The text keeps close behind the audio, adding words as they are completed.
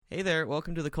Hey there,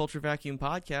 welcome to the Culture Vacuum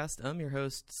Podcast. I'm your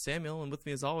host, Samuel, and with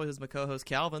me as always is my co-host,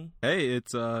 Calvin. Hey,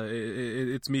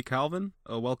 it's me, Calvin.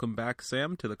 Welcome back,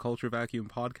 Sam, to the Culture Vacuum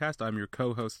Podcast. I'm your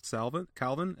co-host,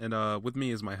 Calvin, and with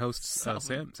me is my host,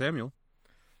 Samuel.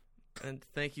 And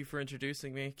thank you for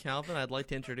introducing me, Calvin. I'd like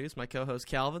to introduce my co-host,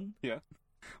 Calvin. Yeah.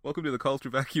 Welcome to the Culture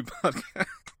Vacuum Podcast.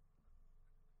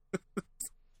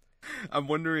 I'm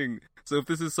wondering, so if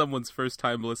this is someone's first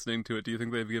time listening to it, do you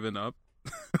think they've given up?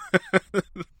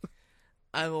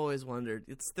 I've always wondered.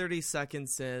 It's 30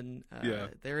 seconds in. Yeah.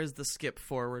 There is the skip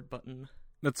forward button.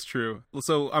 That's true.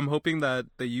 So I'm hoping that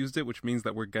they used it, which means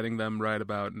that we're getting them right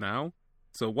about now.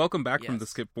 So welcome back from the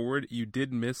skip forward. You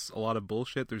did miss a lot of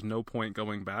bullshit. There's no point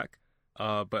going back.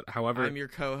 But however, I'm your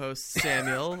co-host,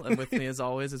 Samuel, and with me as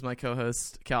always is my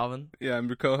co-host, Calvin. Yeah, I'm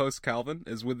your co-host, Calvin,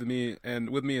 is with me, and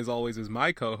with me as always is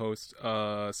my co-host,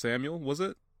 Samuel. Was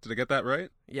it? Did I get that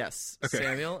right? Yes, okay.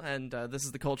 Samuel, and this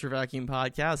is the Culture Vacuum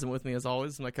Podcast, and with me as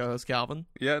always is my co-host, Calvin.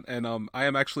 Yeah, and I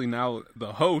am actually now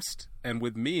the host, and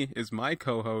with me is my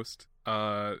co-host,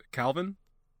 Calvin.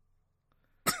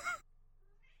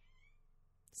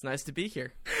 It's nice to be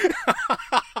here.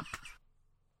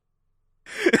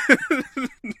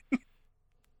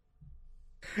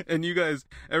 And you guys,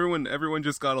 everyone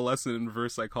just got a lesson in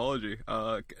reverse psychology.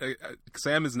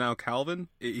 Sam is now Calvin.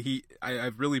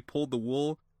 I've really pulled the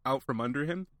wool out from under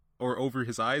him or over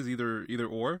his eyes, either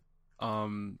or.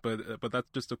 But that's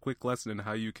just a quick lesson in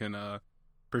how you can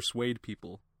persuade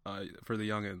people for the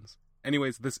youngins.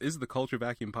 Anyways, this is the Culture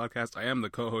Vacuum Podcast. I am the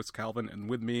co-host Calvin, and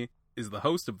with me is the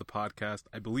host of the podcast.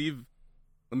 I believe.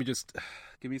 Let me just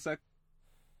give me a sec.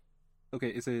 Okay,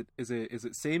 is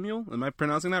it Samuel? Am I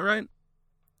pronouncing that right?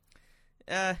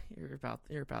 You're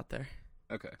about there.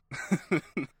 Okay.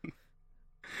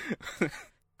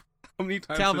 How many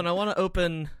times, Calvin? I want to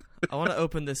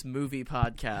open this movie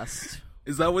podcast.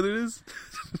 Is that what it is?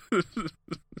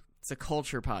 It's a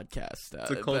culture podcast.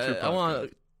 It's a culture podcast. I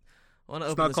want to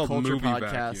open this culture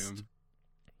podcast. Vacuum.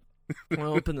 I want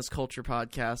to open this culture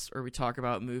podcast where we talk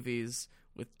about movies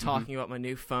with talking about my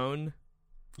new phone.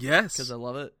 Yes, because I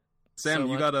love it. Sam,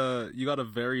 so you got a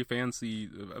very fancy,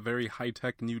 a very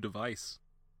high-tech new device.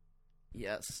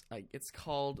 Yes, it's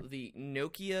called the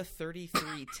Nokia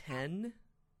 3310.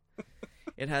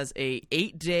 It has a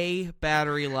 8-day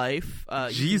battery life.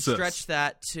 You can stretch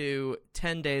that to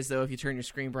 10 days, though, if you turn your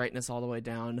screen brightness all the way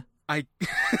down.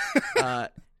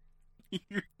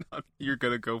 You're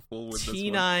gonna go full with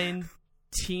T9,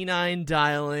 T9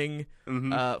 dialing,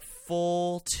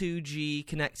 full 2G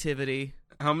connectivity.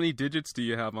 How many digits do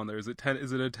you have on there? Is it 10?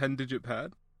 Is it a 10-digit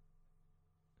pad?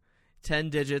 10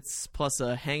 digits plus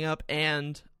a hang up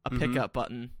and a pickup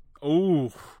button.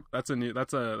 Oh, that's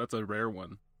a rare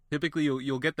one. Typically,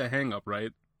 you'll get the hang up,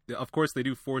 right? Of course, they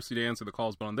do force you to answer the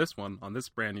calls, but on this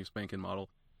brand new spanking model,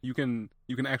 you can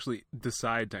actually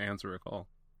decide to answer a call.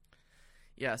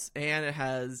 Yes, and it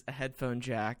has a headphone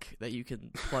jack that you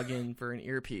can plug in for an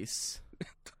earpiece.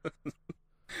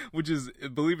 Which is,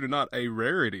 believe it or not, a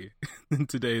rarity in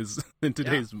today's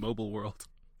mobile world.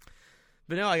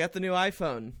 But no, I got the new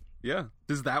iPhone. Yeah.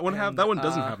 Does that one have? That one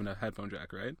doesn't have a headphone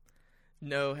jack, right?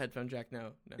 No headphone jack.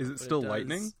 No. Is it still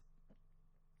Lightning?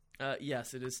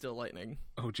 Yes, it is still Lightning.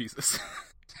 Oh Jesus!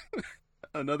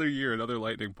 Another year, another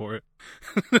Lightning port.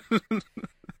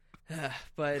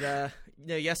 But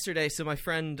yesterday, so my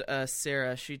friend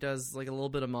Sarah, she does like a little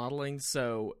bit of modeling,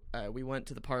 so we went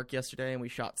to the park yesterday and we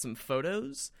shot some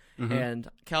photos. And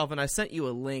Calvin, I sent you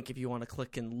a link if you want to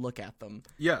click and look at them.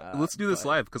 Yeah, let's do this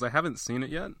live because I haven't seen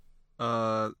it yet.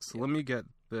 Let me get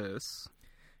this.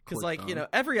 Because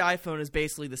every iPhone is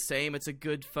basically the same. It's a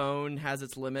good phone, has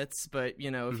its limits, but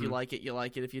if you like it, you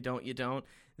like it. If you don't, you don't.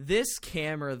 This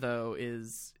camera though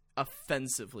is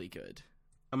offensively good.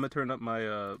 I'm gonna turn up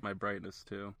my my brightness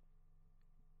too.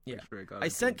 Yeah, sure I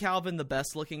sent Calvin the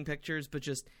best looking pictures, but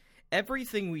just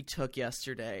everything we took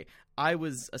yesterday, I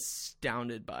was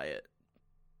astounded by it.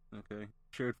 Okay,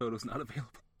 shared photos not available.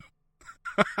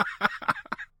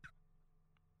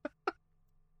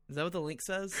 Is that what the link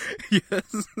says?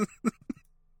 Yes.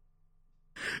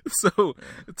 So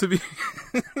to be.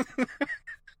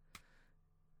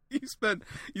 You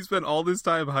spent all this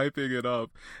time hyping it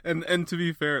up, and to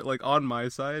be fair, like on my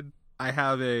side, I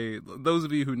have those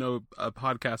of you who know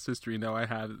podcast history know I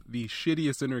have the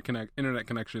shittiest internet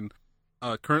connection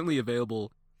currently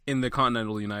available in the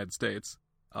continental United States.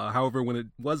 However, when it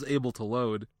was able to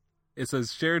load, it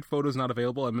says shared photos not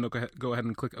available. I'm gonna go ahead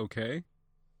and click OK.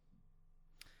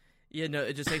 Yeah, no,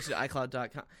 it just takes you to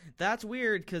iCloud.com. That's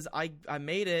weird because I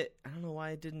made it. I don't know why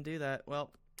I didn't do that.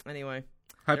 Well, anyway.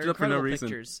 Hyped it up for no reason.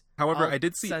 Pictures. However, I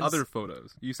did see other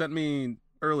photos. You sent me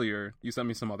earlier, you sent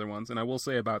me some other ones, and I will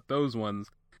say about those ones,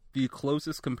 the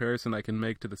closest comparison I can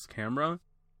make to this camera,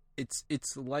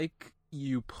 it's like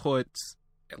you put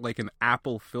like an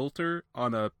Apple filter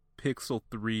on a Pixel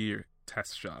 3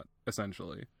 test shot,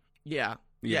 essentially. Yeah.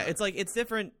 It's like it's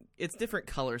different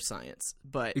color science,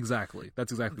 but exactly.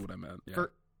 That's exactly what I meant. Yeah.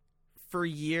 For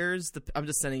years, I'm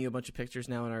just sending you a bunch of pictures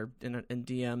now in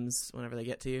DMs whenever they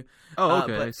get to you. Oh,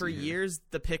 okay. But for years,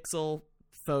 the Pixel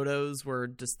photos were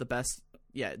just the best.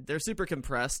 Yeah, they're super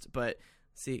compressed, but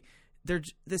see, they're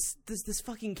this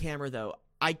fucking camera though.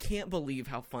 I can't believe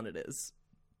how fun it is.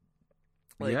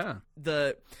 Like,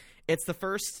 it's the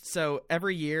first. So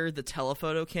every year, the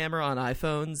telephoto camera on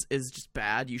iPhones is just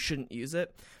bad. You shouldn't use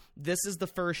it. This is the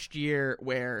first year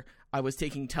where I was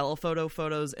taking telephoto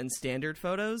photos and standard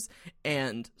photos.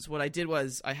 And so what I did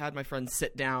was I had my friend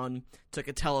sit down, took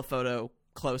a telephoto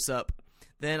close up.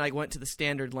 Then I went to the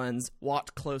standard lens,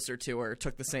 walked closer to her,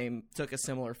 took a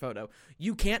similar photo.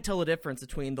 You can't tell the difference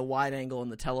between the wide angle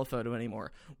and the telephoto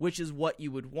anymore, which is what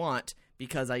you would want,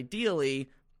 because ideally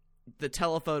the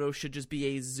telephoto should just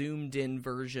be a zoomed in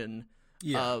version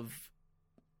the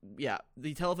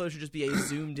telephoto should just be a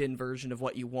zoomed in version of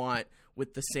what you want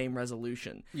with the same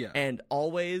resolution. Yeah. And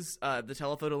always the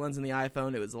telephoto lens in the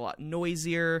iPhone, it was a lot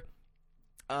noisier.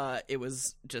 It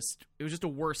was just a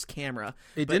worse camera.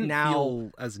 It didn't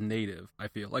feel as native, I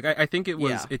feel. Like I think it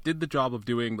was it did the job of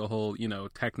doing the whole,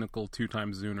 technical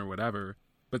 2x zoom or whatever.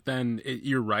 But then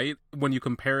you're right, when you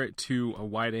compare it to a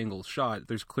wide angle shot,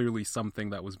 there's clearly something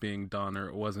that was being done, or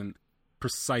it wasn't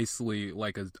precisely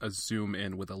like a zoom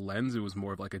in with a lens. It was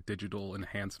more of like a digital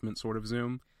enhancement sort of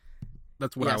zoom.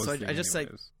 That's what I was thinking.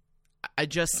 I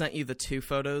just sent you the 2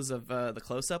 photos of the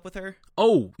close-up with her.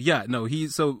 Oh, yeah, no,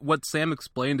 so what Sam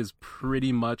explained is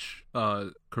pretty much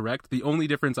correct. The only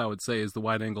difference I would say is the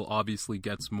wide angle obviously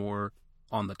gets more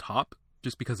on the top,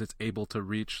 just because it's able to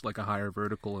reach like a higher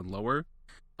vertical and lower.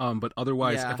 But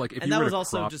otherwise, if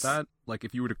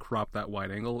you were to crop that wide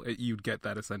angle, you'd get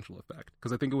that essential effect.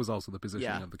 Because I think it was also the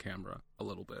positioning of the camera a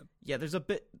little bit. Yeah, there's a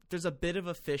bit of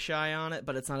a fisheye on it,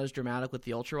 but it's not as dramatic with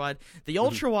the ultra wide. The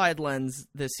ultra wide lens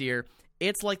this year,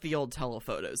 it's like the old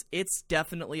telephotos. It's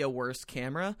definitely a worse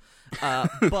camera,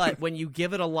 but when you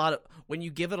give it a lot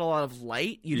of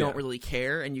light, you don't really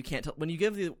care, and you can't tell. When you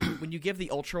give the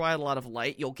ultra wide a lot of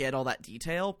light, you'll get all that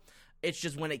detail. It's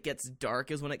just when it gets dark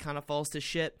is when it kind of falls to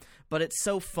shit. But it's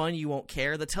so fun you won't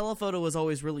care. The telephoto was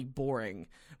always really boring.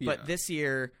 But this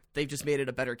year, they've just made it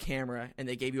a better camera, and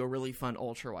they gave you a really fun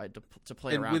ultra-wide to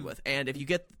play around with. And if you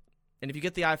get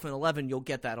the iPhone 11, you'll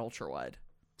get that ultra-wide.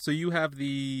 So you have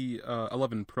the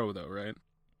 11 Pro, though, right?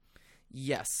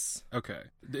 Yes. Okay.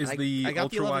 I got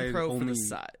the 11 Pro for the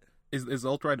side. Is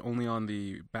ultra-wide only on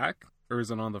the back, or is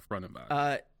it on the front and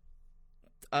back?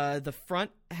 The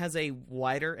front has a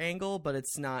wider angle, but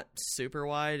it's not super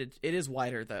wide. It is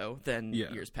wider, though, than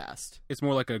years past. It's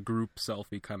more like a group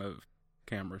selfie kind of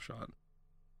camera shot.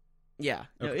 Yeah.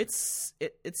 Okay. No, it's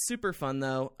super fun,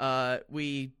 though.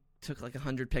 We took like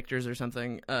 100 pictures or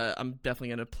something. I'm definitely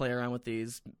going to play around with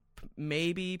these.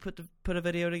 Maybe put a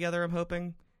video together, I'm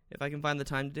hoping, if I can find the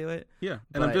time to do it. Yeah.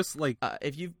 And I'm just like,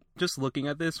 if you just looking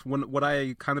at this, what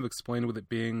I kind of explained with it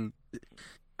being...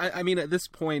 I mean, at this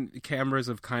point, cameras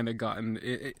have kind of gotten...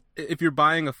 If you're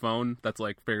buying a phone that's,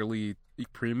 like, fairly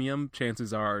premium,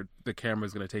 chances are the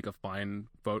camera's going to take a fine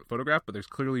photograph, but there's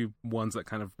clearly ones that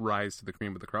kind of rise to the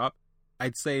cream of the crop.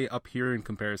 I'd say up here, in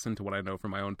comparison to what I know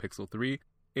from my own Pixel 3,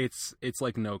 it's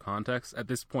like no context. At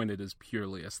this point, it is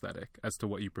purely aesthetic as to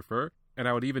what you prefer. And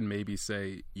I would even maybe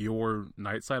say your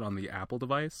night sight on the Apple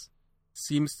device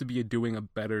seems to be doing a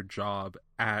better job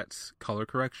at color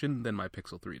correction than my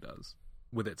Pixel 3 does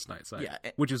with its night sight,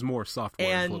 which is more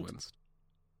software influenced.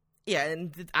 Yeah,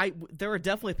 and there were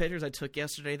definitely pictures I took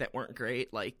yesterday that weren't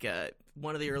great. Like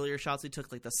one of the earlier shots we took,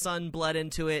 like the sun bled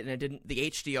into it, and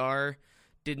the HDR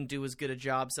didn't do as good a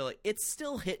job. So like it's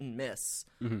still hit and miss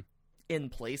in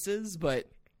places, but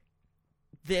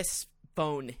this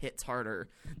phone hits harder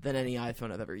than any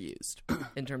iPhone I've ever used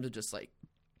in terms of just like,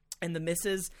 and the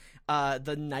misses.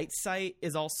 The night sight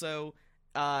is also.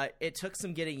 It took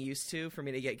some getting used to for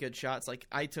me to get good shots. Like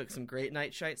I took some great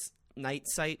night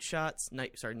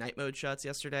mode shots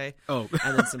yesterday. Oh,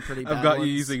 and then some pretty bad I've got ones.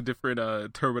 You using different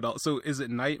terminology. So is it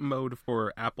night mode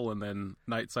for Apple and then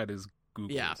night sight is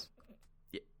Google's?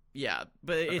 Yeah,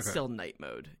 but it's still night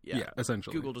mode. Yeah,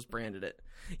 essentially. Google just branded it.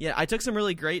 Yeah, I took some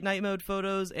really great night mode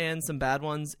photos and some bad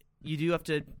ones. You do have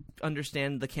to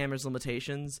understand the camera's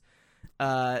limitations.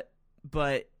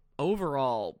 But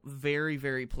overall, very,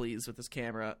 very pleased with this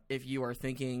camera. If you are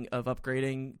thinking of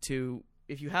upgrading to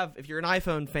if you're an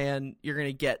iPhone fan, you're going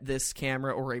to get this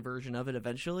camera or a version of it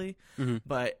eventually. Mm-hmm.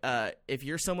 But if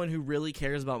you're someone who really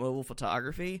cares about mobile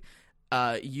photography,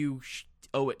 you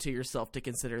owe it to yourself to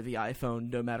consider the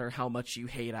iPhone, no matter how much you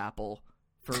hate Apple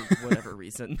for whatever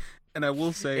reason. And I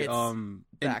will say,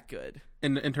 that good.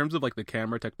 In terms of like the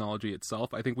camera technology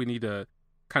itself, I think we need to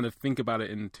kind of think about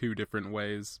it in two different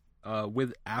ways.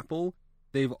 With Apple,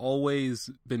 they've always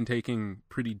been taking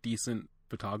pretty decent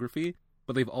photography,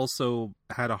 but they've also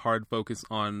had a hard focus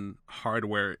on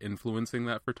hardware influencing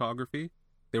that photography.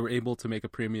 They were able to make a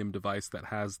premium device that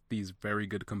has these very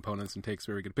good components and takes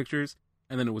very good pictures,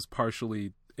 and then it was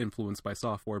partially influenced by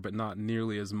software, but not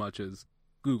nearly as much as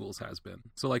Google's has been.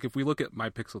 So like if we look at my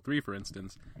Pixel 3, for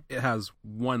instance, it has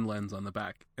one lens on the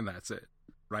back, and that's it,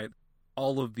 right?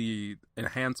 All of the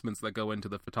enhancements that go into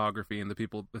the photography and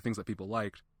the things that people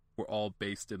liked were all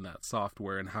based in that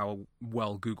software and how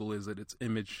well Google is at its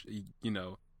image,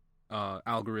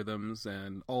 algorithms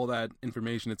and all that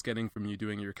information it's getting from you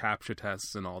doing your CAPTCHA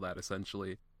tests and all that.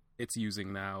 Essentially, it's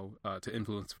using now to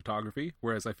influence photography.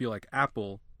 Whereas I feel like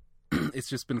Apple, it's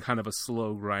just been kind of a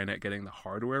slow grind at getting the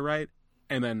hardware right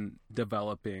and then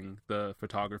developing the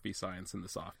photography science in the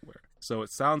software. So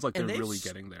it sounds like they're really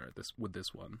getting there with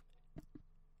this one.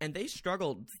 And they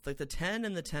struggled. Like the 10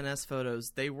 and the 10S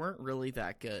photos, they weren't really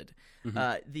that good.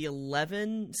 Mm-hmm. The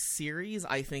 11 series,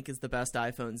 I think, is the best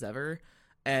iPhones ever.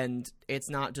 And it's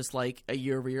not just like a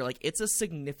year over year. Like, it's a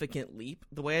significant leap.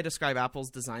 The way I describe Apple's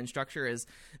design structure is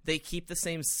they keep the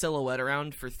same silhouette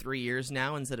around for 3 years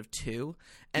now instead of 2.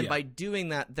 And by doing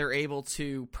that, they're able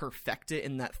to perfect it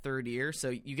in that third year. So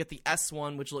you get the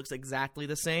S1, which looks exactly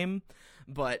the same,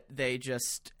 but they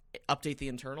just update the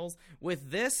internals.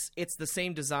 With this, it's the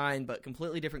same design, but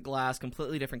completely different glass,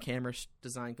 completely different camera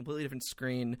design, completely different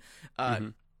screen.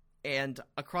 And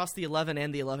across the 11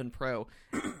 and the 11 Pro,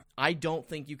 I don't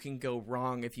think you can go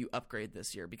wrong if you upgrade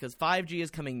this year, because 5G is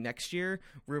coming next year.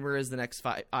 Rumor is the next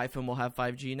iPhone will have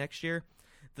 5G next year.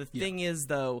 The thing is,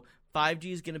 though,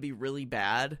 5G is going to be really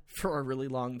bad for a really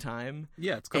long time.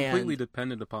 Yeah, it's completely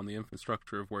dependent upon the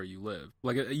infrastructure of where you live.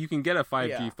 Like, you can get a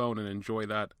 5G phone and enjoy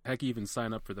that. Heck, even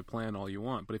sign up for the plan all you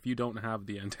want. But if you don't have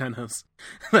the antennas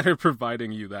that are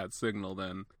providing you that signal,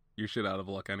 then you're shit out of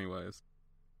luck anyways.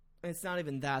 It's not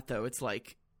even that, though. It's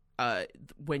like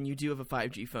when you do have a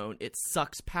 5G phone, it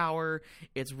sucks power.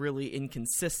 It's really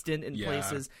inconsistent in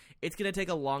places. It's going to take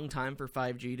a long time for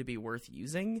 5G to be worth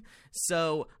using.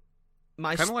 So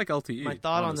kind of like LTE. My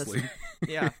thought honestly. on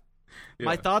this,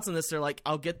 my thoughts on this are like,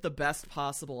 I'll get the best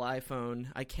possible iPhone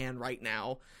I can right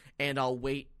now, and I'll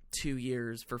wait 2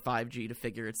 years for 5G to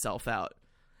figure itself out,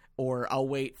 or I'll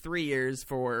wait 3 years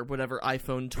for whatever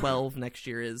iPhone 12 next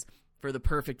year is, for the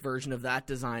perfect version of that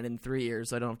design in 3 years,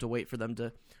 so I don't have to wait for them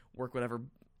to work whatever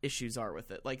issues are with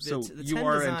it. Like, so the you 10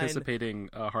 are design, anticipating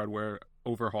a hardware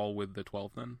overhaul with the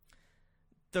 12 then?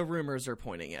 The rumors are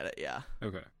pointing at it, yeah.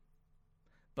 Okay.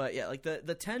 But yeah, like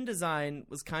the 10 design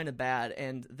was kind of bad,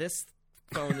 and this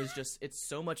phone is just, it's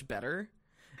so much better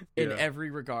in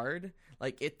every regard.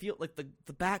 Like, it feels like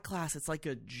the back glass, it's like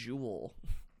a jewel,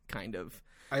 kind of.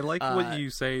 I like what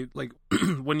you say, like,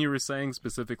 when you were saying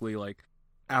specifically, like,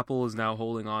 Apple is now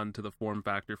holding on to the form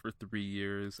factor for 3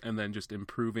 years and then just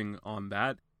improving on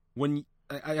that. When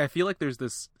I feel like there's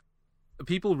this,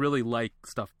 people really like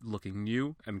stuff looking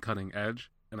new and cutting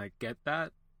edge, and I get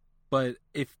that. But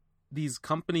if these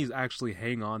companies actually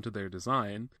hang on to their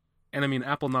design, and I mean,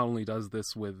 Apple not only does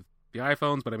this with the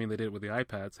iPhones, but I mean, they did it with the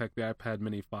iPads. Heck, the iPad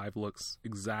Mini 5 looks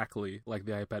exactly like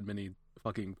the iPad Mini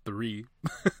fucking 3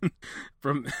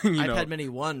 from, iPad Mini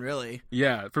 1, really.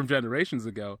 Yeah, from generations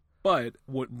ago. But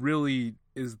what really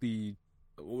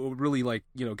like,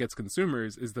 gets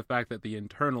consumers is the fact that the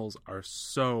internals are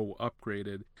so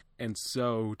upgraded and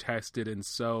so tested and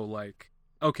so like,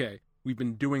 okay, we've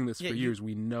been doing this for years.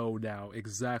 We know now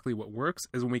exactly what works,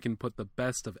 is when we can put the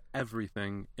best of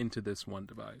everything into this one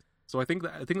device. So I think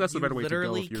that's the better way to go.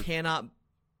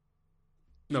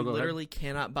 You literally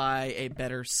cannot buy a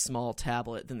better small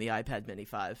tablet than the iPad Mini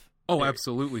 5. Oh,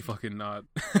 absolutely fucking not.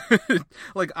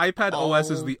 Like, iPad OS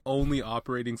is the only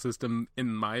operating system,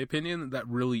 in my opinion, that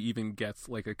really even gets,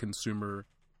 like, a consumer,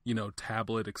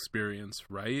 tablet experience,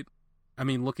 right? I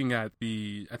mean, looking at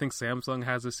I think Samsung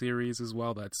has a series as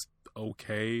well that's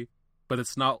okay, but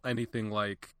it's not anything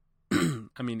like,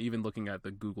 I mean, even looking at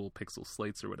the Google Pixel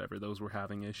Slates or whatever, those were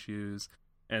having issues,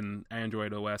 and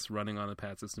Android OS running on a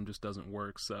pad system just doesn't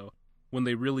work, so when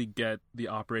they really get the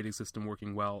operating system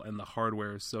working well and the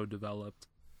hardware is so developed,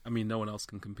 I mean, no one else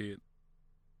can compete.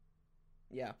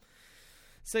 Yeah.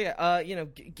 So yeah,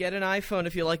 get an iPhone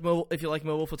if you like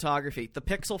mobile photography. The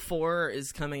Pixel 4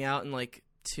 is coming out in like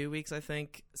 2 weeks, I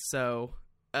think. So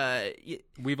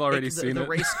We've already seen the it.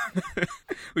 Race,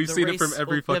 We've seen it from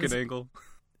every fucking angle.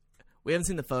 We haven't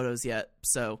seen the photos yet,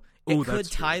 so it could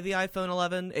tie the iPhone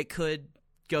 11. It could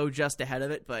go just ahead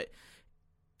of it, but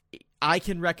I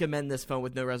can recommend this phone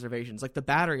with no reservations. Like the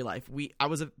battery life, I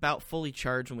was about fully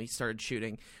charged when we started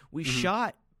shooting. We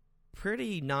shot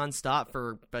pretty nonstop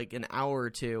for like an hour or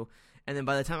two, and then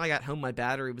by the time I got home, my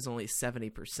battery was only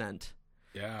 70%.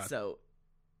 Yeah. So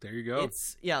there you go.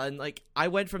 And like I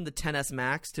went from the XS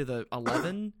Max to the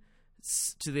 11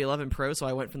 to the 11 Pro, so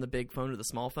I went from the big phone to the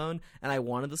small phone, and I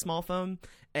wanted the small phone,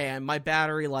 and my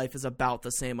battery life is about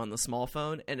the same on the small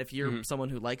phone. And if you're someone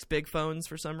who likes big phones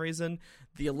for some reason,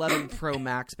 the 11 Pro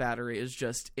Max battery is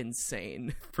just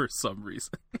insane. For some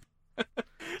reason.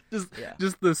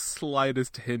 Just the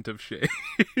slightest hint of shade.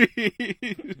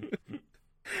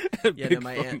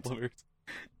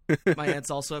 My aunt's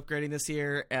also upgrading this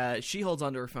year. She holds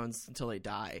onto her phones until they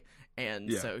die,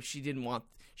 and so she didn't want.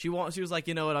 She was like,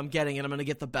 you know what, I'm getting it. I'm going to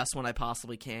get the best one I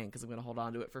possibly can because I'm going to hold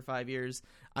on to it for 5 years.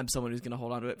 I'm someone who's going to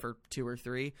hold on to it for 2 or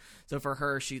 3. So for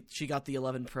her, she got the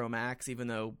 11 Pro Max, even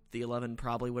though the 11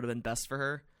 probably would have been best for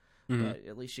her. But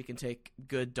at least she can take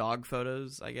good dog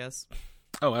photos, I guess.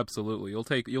 Oh, absolutely. You'll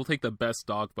take the best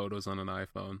dog photos on an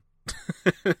iPhone.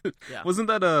 Yeah. Wasn't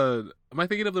that am I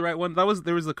thinking of the right one?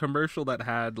 There was a commercial that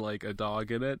had like a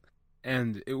dog in it,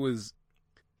 and it was,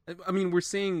 I mean, we're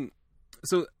seeing,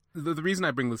 so the reason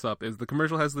I bring this up is the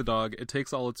commercial has the dog, it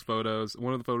takes all its photos,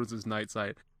 one of the photos is night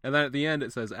sight, and then at the end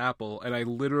it says Apple, and I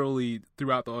literally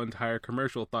throughout the entire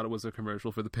commercial thought it was a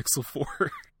commercial for the Pixel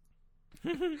 4.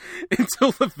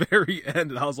 Until the very end,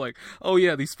 and I was like, oh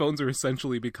yeah, these phones are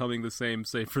essentially becoming the same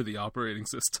for the operating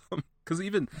system. Because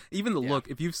even the look,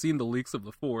 if you've seen the leaks of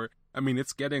the 4, I mean,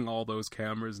 it's getting all those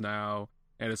cameras now,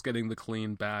 and it's getting the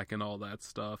clean back and all that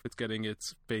stuff. It's getting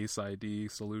its Face ID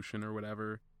solution or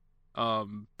whatever.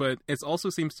 But it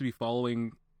also seems to be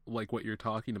following like what you're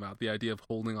talking about, the idea of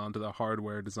holding on to the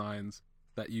hardware designs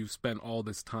that you've spent all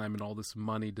this time and all this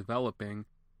money developing,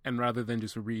 and rather than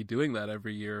just redoing that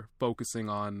every year, focusing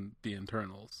on the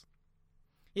internals.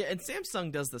 Yeah, and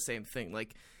Samsung does the same thing.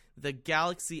 Like, the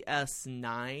Galaxy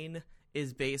S9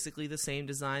 is basically the same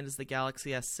design as the Galaxy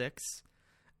S6.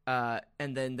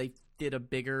 And then they did a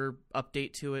bigger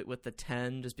update to it with the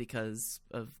 10 just because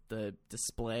of the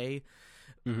display.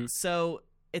 So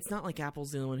it's not like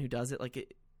Apple's the only one who does it.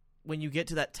 Like, when you get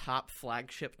to that top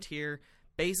flagship tier,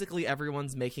 basically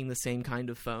everyone's making the same kind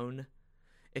of phone.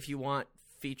 If you want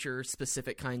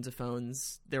feature-specific kinds of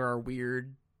phones, there are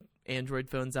weird Android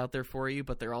phones out there for you,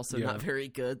 but they're also not very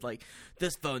good. Like,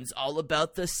 this phone's all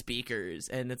about the speakers,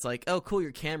 and it's like, oh, cool,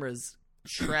 your camera's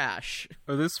trash.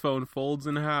 Or this phone folds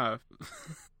in half.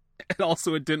 And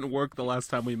also, it didn't work the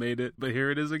last time we made it, but here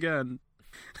it is again.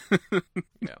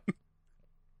 Yeah.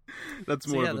 That's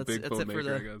more of a big phone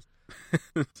maker, I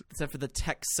guess. Except for the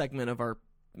tech segment of our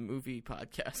movie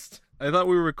podcast. I thought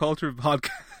we were a culture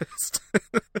podcast.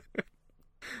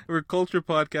 We're a culture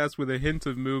podcast with a hint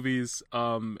of movies,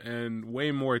 and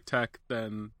way more tech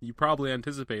than you probably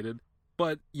anticipated.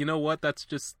 But you know what? That's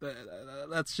just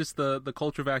the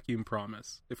Culture Vacuum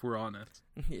promise, if we're honest.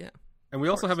 Yeah. And we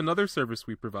also have another service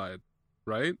we provide,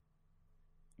 right?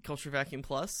 Culture Vacuum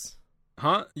Plus?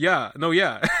 Huh? Yeah. No,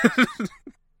 yeah.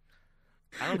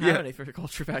 I don't have any for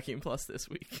Culture Vacuum Plus this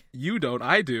week. You don't.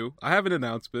 I do. I have an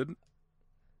announcement.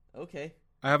 Okay.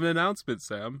 I have an announcement,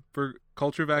 Sam, for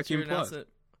Culture Vacuum Plus.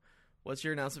 What's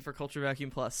your announcement for Culture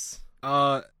Vacuum Plus?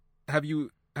 Have you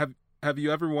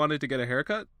ever wanted to get a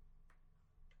haircut?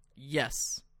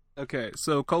 Yes. Okay,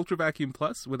 so Culture Vacuum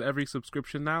Plus, with every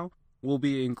subscription now, will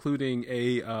be including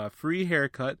a free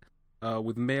haircut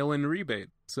with mail-in rebate.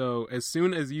 So as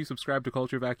soon as you subscribe to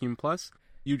Culture Vacuum Plus,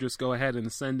 you just go ahead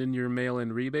and send in your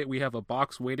mail-in rebate. We have a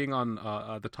box waiting on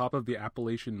the top of the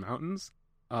Appalachian Mountains.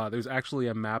 There's actually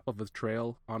a map of the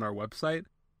trail on our website.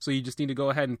 So you just need to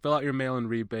go ahead and fill out your mail-in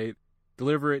rebate,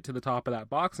 deliver it to the top of that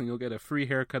box, and you'll get a free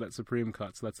haircut at Supreme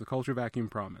Cuts. That's the Culture Vacuum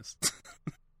promise.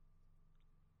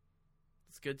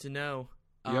 It's good to know.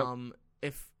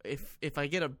 Yep. If I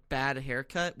get a bad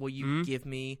haircut, will you give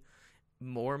me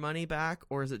more money back,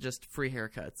 or is it just free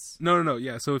haircuts? No.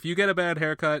 Yeah, so if you get a bad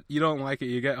haircut, you don't like it,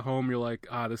 you get home, you're like,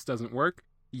 this doesn't work.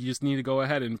 You just need to go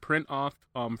ahead and print off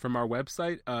from our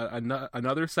website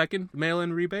another second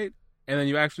mail-in rebate, and then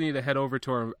you actually need to head over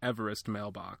to our Everest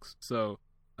mailbox. So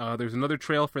there's another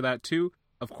trail for that too.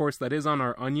 Of course, that is on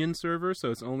our Onion server,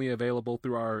 so it's only available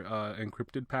through our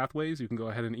encrypted pathways. You can go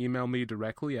ahead and email me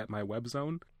directly at my web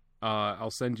zone. I'll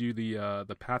send you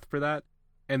the path for that.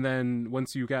 And then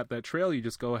once you got that trail, you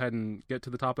just go ahead and get to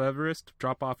the top of Everest,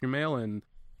 drop off your mail, and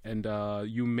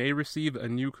you may receive a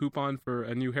new coupon for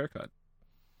a new haircut.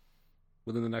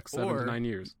 within the next 7 to 9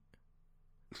 years.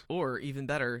 Or, even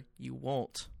better, you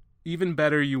won't. Even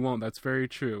better, you won't. That's very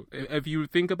true. If you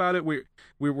think about it,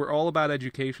 we're all about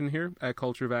education here at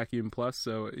Culture Vacuum Plus.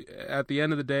 So at the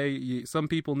end of the day, some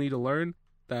people need to learn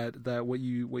that what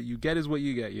you get is what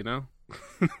you get. You know?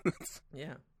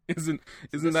 Yeah. Isn't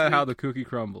that how the cookie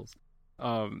crumbles?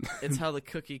 It's how the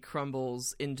cookie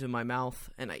crumbles into my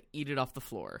mouth, and I eat it off the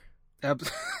floor. I've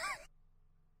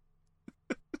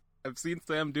seen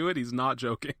Sam do it. He's not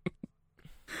joking.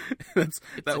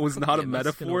 That was not a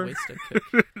metaphor.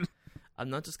 I'm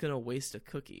not just gonna waste a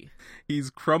cookie. He's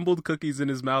crumbled cookies in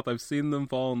his mouth. I've seen them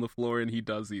fall on the floor, and he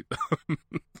does eat them.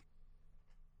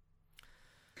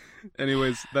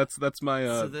 Anyways, that's my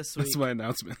that's my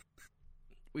announcement.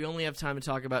 We only have time to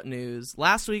talk about news.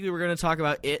 Last week we were going to talk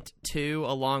about It 2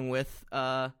 along with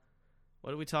what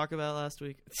did we talk about last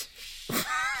week?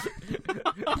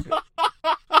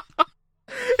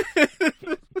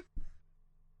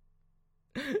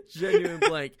 Genuine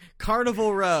blank.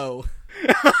 Carnival Row.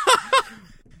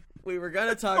 We were going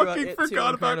to talk about It 2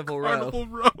 on Carnival Row.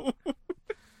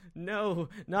 No,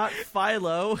 not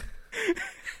Philo.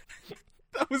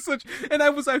 That was and I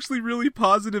was actually really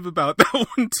positive about that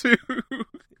one too.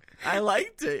 I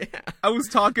liked it. Yeah. I was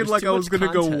talking like I was going to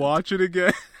go watch it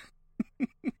again.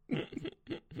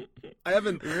 I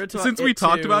haven't, since we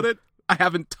talked about it, I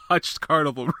haven't touched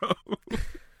Carnival Row.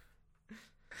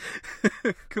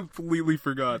 Completely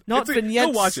forgot. Not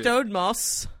Vignette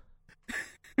Stonemoss.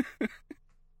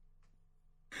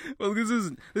 Well, this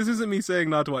isn't me saying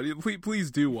not to watch it.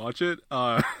 Please do watch it.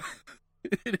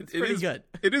 It's pretty good.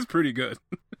 It is pretty good.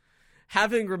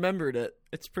 Having remembered it,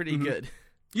 it's pretty good.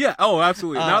 Yeah. Oh,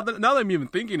 absolutely. Now that I'm even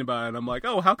thinking about it, I'm like,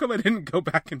 oh, how come I didn't go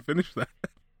back and finish that?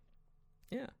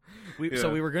 Yeah.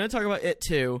 So we were going to talk about It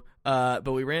 2,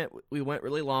 but we went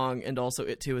really long, and also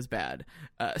It 2 is bad.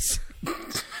 And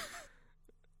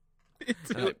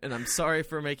I'm sorry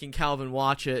for making Calvin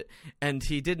watch it, and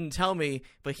he didn't tell me,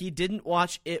 but he didn't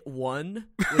watch It 1,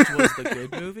 which was the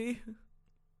good movie.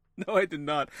 No, I did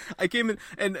not. I came in,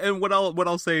 and what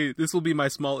I'll say, this will be my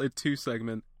small It 2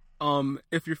 segment.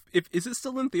 If is it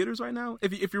still in theaters right now?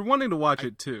 If you're wanting to watch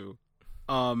it too,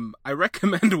 I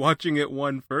recommend watching it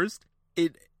 1 first.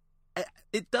 It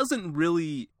doesn't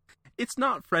really, it's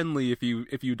not friendly if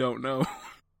you don't know,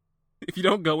 if you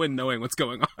don't go in knowing what's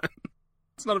going on.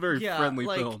 It's not a very friendly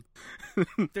film.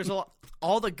 There's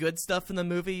all the good stuff in the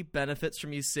movie benefits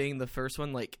from you seeing the first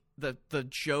one. Like the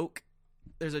joke.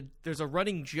 There's a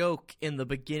running joke in the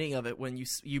beginning of it when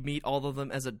you meet all of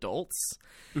them as adults.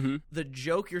 Mm-hmm. The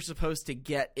joke you're supposed to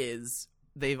get is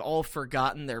they've all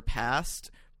forgotten their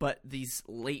past, but these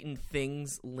latent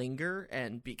things linger,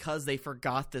 and because they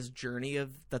forgot this journey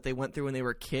that they went through when they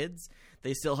were kids,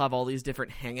 they still have all these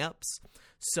different hang-ups.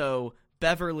 So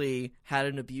Beverly had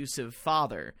an abusive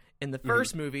father. In the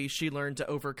first movie, she learned to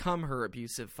overcome her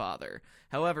abusive father.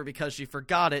 However, because she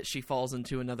forgot it, she falls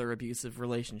into another abusive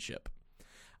relationship.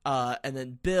 And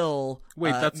then Bill.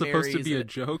 Wait, that's supposed to be a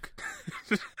joke?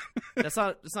 It's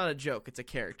not a joke. It's a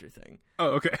character thing. Oh,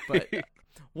 okay. But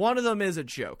one of them is a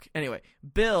joke. Anyway,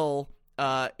 Bill,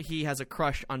 he has a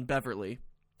crush on Beverly,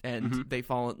 and they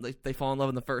fall in love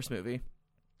in the first movie.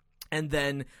 And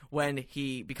then when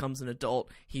he becomes an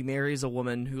adult, he marries a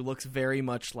woman who looks very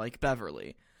much like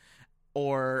Beverly.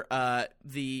 Or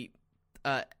Eddie,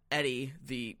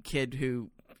 the kid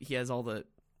who he has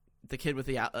the kid with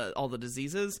all the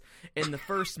diseases. In the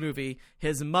first movie,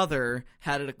 his mother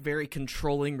had a very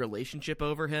controlling relationship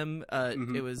over him.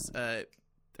 It was I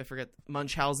forget,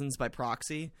 Munchausen's by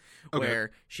proxy,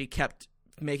 where she kept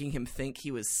making him think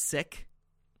he was sick.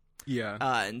 Yeah.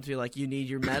 And be like, you need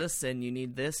your medicine, you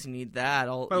need this, you need that.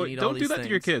 Don't do that to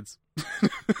your kids.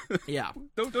 Yeah.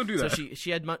 Don't do that. So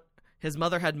she had his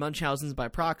mother had Munchausen's by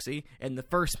proxy. In the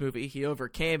first movie, he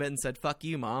overcame it and said, "Fuck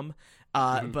you, Mom."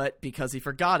 But because he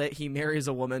forgot it, he marries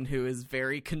a woman who is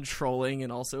very controlling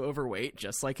and also overweight,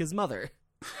 just like his mother.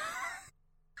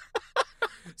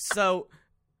 So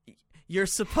you're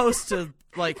supposed to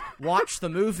watch the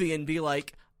movie and be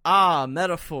like,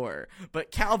 metaphor.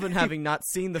 But Calvin, having not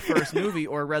seen the first movie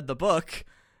or read the book,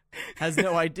 has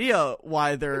no idea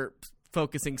why they're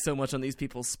focusing so much on these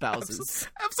people's spouses.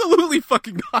 Absolutely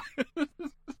fucking not.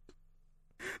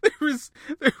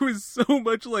 There was so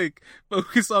much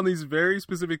focus on these very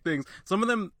specific things. Some of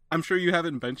them I'm sure you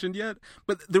haven't mentioned yet,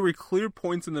 but there were clear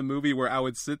points in the movie where I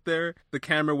would sit there, the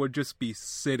camera would just be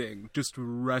sitting, just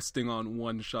resting on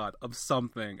one shot of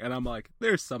something, and I'm like,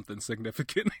 there's something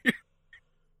significant here.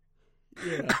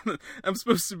 Yeah. I'm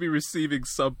supposed to be receiving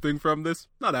something from this.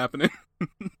 Not happening.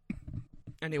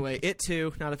 Anyway, It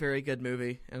Too, not a very good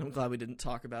movie, and I'm glad we didn't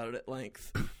talk about it at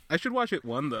length. I should watch It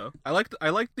 1 though. I like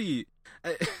the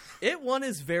It 1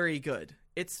 is very good.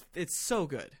 It's so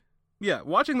good. Yeah,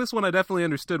 watching this one, I definitely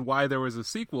understood why there was a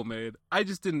sequel made. I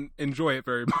just didn't enjoy it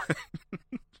very much.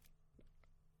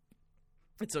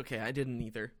 It's okay. I didn't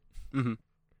either. Mm-hmm.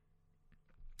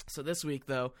 So this week,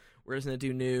 though, we're just gonna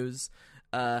do news.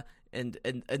 And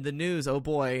the news, oh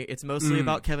boy, it's mostly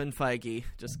about Kevin Feige.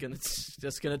 Just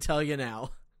gonna tell you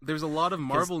now. There's a lot of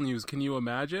Marvel news. Can you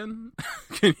imagine?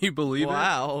 Can you believe it?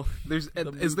 Wow.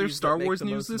 Is there Star Wars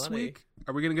news this week?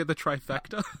 Are we gonna get the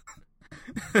trifecta?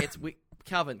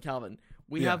 Calvin.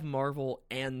 We have Marvel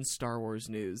and Star Wars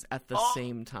news at the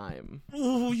same time.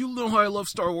 Oh, you know how I love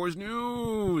Star Wars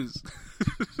news.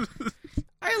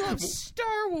 I love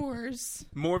Star Wars.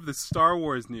 More of the Star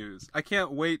Wars news. I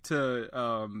can't wait to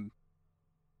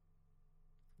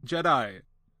Jedi.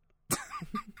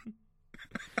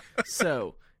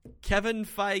 So, Kevin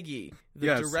Feige,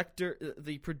 the director,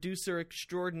 the producer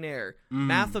extraordinaire,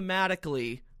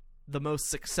 mathematically the most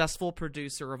successful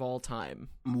producer of all time.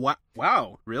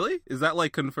 Wow, really? Is that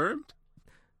like confirmed?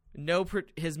 No,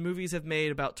 his movies have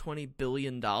made about $20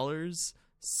 billion.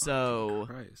 So,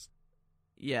 Christ.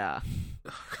 Yeah.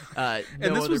 And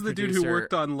this was the dude who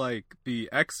worked on like the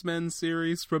X-Men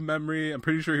series from memory. I'm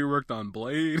pretty sure he worked on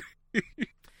Blade.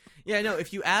 Yeah, no,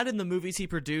 if you add in the movies he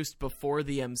produced before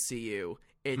the MCU,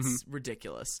 it's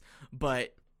ridiculous.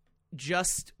 But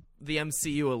just the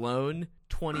MCU alone,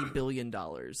 $20 billion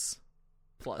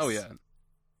plus. Oh yeah.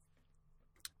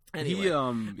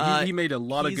 Anyway, he made a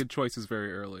lot of good choices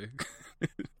very early.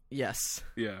 Yes.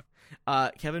 Yeah.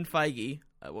 Kevin Feige,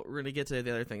 we're going to get to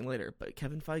the other thing later, but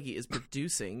Kevin Feige is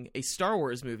producing a Star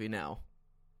Wars movie now.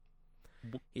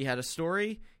 He had a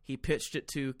story. He pitched it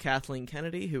to Kathleen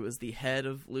Kennedy, who was the head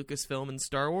of Lucasfilm and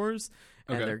Star Wars,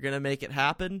 and they're going to make it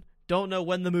happen. Don't know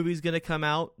when the movie's going to come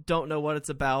out. Don't know what it's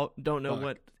about. Don't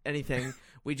know anything.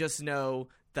 We just know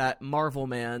that Marvel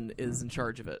Man is in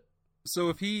charge of it. So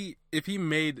if he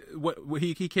made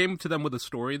he came to them with a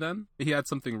story, then he had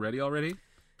something ready already.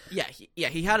 Yeah,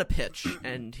 he had a pitch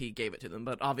and he gave it to them,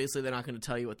 but obviously they're not going to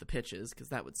tell you what the pitch is because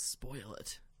that would spoil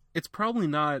it. It's probably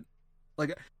not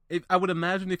like I would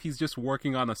imagine if he's just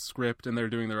working on a script and they're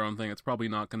doing their own thing, it's probably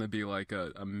not going to be like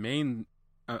a main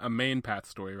path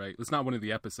story, right? It's not one of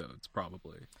the episodes,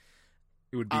 probably.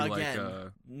 It would be no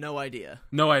idea.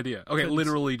 No idea. Okay,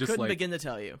 literally just couldn't begin to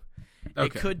tell you. Okay.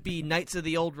 It could be Knights of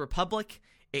the Old Republic.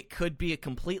 It could be a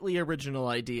completely original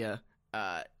idea.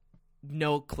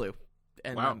 No clue.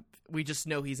 And we just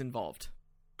know he's involved.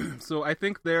 So I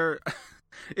think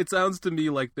it sounds to me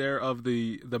like they're of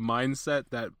the mindset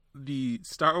that the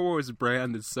Star Wars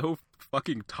brand is so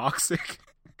fucking toxic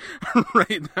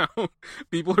right now.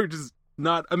 People are just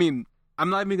not, I mean, I'm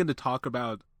not even going to talk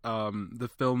about the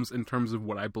films in terms of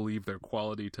what I believe their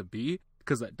quality to be,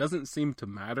 because that doesn't seem to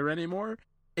matter anymore.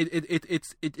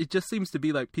 It just seems to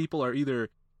be like people are either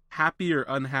happy or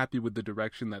unhappy with the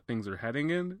direction that things are heading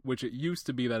in, which it used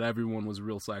to be that everyone was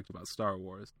real psyched about Star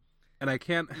Wars. And I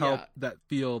can't help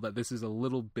feel that this is a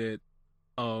little bit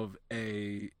of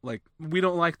a, like, we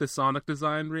don't like the Sonic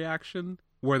design reaction,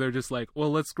 where they're just like, well,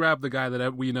 let's grab the guy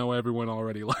that we know everyone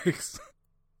already likes.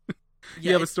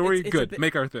 You have a story? Good.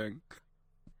 Make our thing.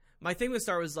 My thing with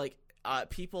Star Wars is, like,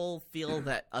 people feel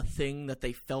that a thing that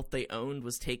they felt they owned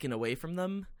was taken away from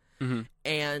them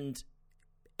and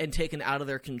taken out of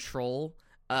their control.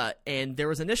 And there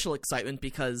was initial excitement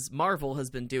because Marvel has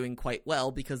been doing quite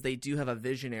well because they do have a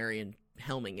visionary in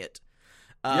helming it.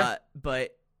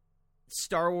 But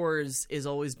Star Wars has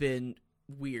always been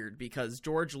weird because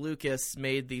George Lucas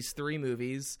made these 3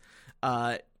 movies.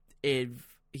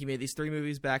 He made these 3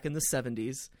 movies back in the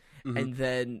 70s, and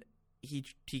then he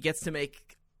gets to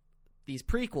make these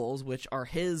prequels, which are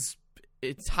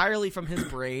entirely from his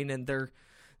brain, and they're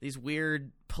these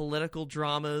weird political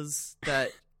dramas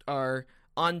that are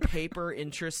on paper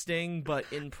interesting, but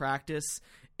in practice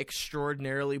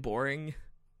extraordinarily boring.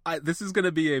 This is going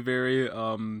to be a very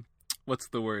what's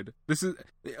the word? This is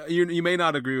you may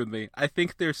not agree with me. I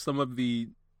think there's some of the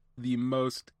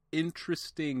most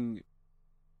interesting.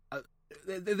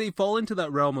 They fall into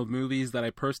that realm of movies that I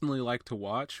personally like to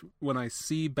watch when I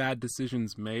see bad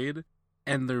decisions made,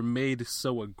 and they're made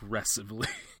so aggressively.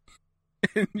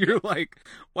 And you're like,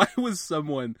 why was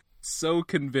someone so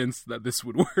convinced that this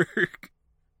would work?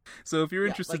 So if you're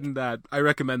interested in that, I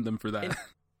recommend them for that.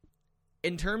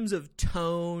 In terms of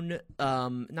tone,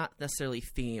 not necessarily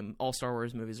theme, all Star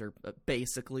Wars movies are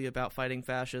basically about fighting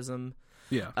fascism.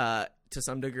 Yeah. To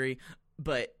some degree.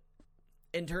 But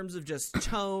in terms of just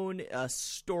tone,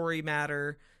 story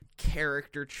matter,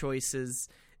 character choices,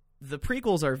 the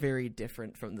prequels are very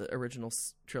different from the original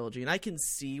trilogy, and I can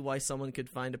see why someone could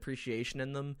find appreciation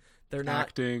in them. They're not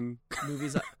acting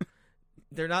movies.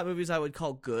 They're not movies I would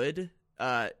call good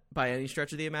by any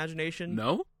stretch of the imagination.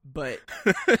 No, but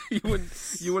you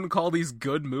wouldn't call these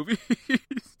good movies.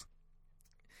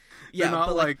 Yeah,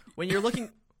 but like when you're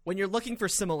looking for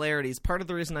similarities, part of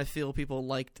the reason I feel people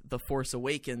liked The Force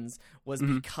Awakens was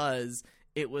because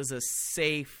it was a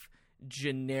safe,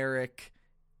 generic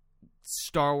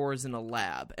Star Wars in a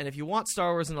lab. And if you want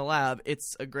Star Wars in a lab,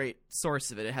 it's a great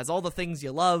source of it. It has all the things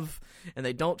you love, and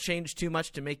they don't change too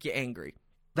much to make you angry.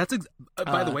 That's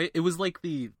by the way, it was like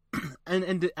the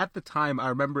and at the time I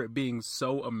remember it being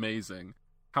so amazing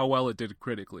how well it did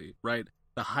critically, right?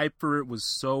 The hype for it was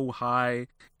so high.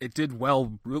 It did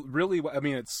well, really. I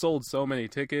mean, it sold so many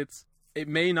tickets. It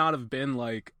may not have been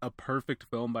like a perfect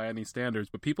film by any standards,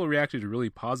 but people reacted really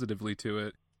positively to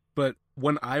it. But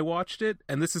when I watched it,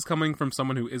 and this is coming from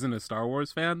someone who isn't a Star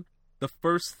Wars fan, the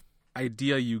first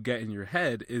idea you get in your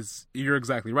head is, you're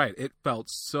exactly right, it felt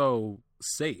so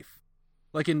safe.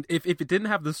 Like, if it didn't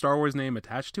have the Star Wars name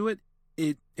attached to it,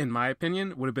 it, in my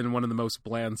opinion, would have been one of the most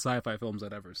bland sci-fi films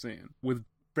I'd ever seen, with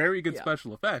very good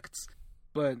special effects,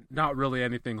 but not really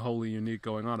anything wholly unique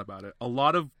going on about it. A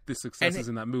lot of the successes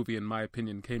in that movie, in my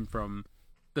opinion, came from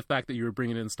the fact that you were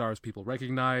bringing in stars people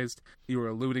recognized, you were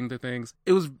alluding to things.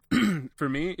 It was, for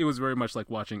me, it was very much like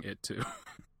watching It too.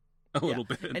 a little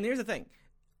bit. And here's the thing.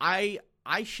 I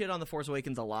shit on The Force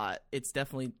Awakens a lot. It's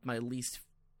definitely my least...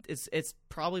 It's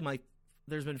probably my...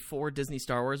 There's been 4 Disney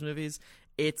Star Wars movies.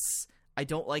 I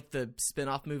don't like the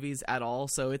spin-off movies at all,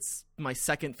 so it's my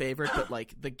second favorite, but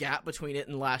like the gap between it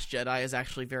and Last Jedi is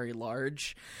actually very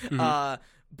large.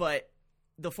 But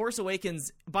The Force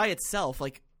Awakens by itself,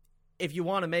 like, if you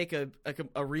want to make a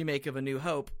remake of A New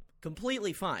Hope,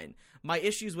 completely fine. My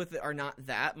issues with it are not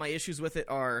that. My issues with it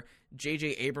are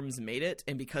J.J. Abrams made it,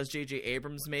 and because J.J.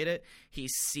 Abrams made it, he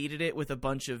seeded it with a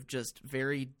bunch of just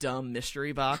very dumb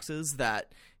mystery boxes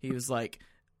that he was like...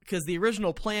 Because the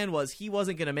original plan was he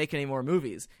wasn't going to make any more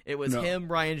movies. It was him,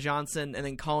 Rian Johnson, and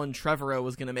then Colin Trevorrow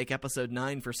was going to make Episode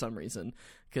 9 for some reason.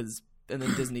 And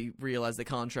then Disney realized that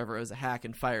Colin Trevorrow was a hack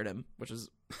and fired him, which is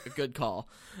a good call.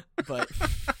 But...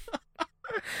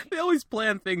 They always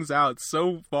plan things out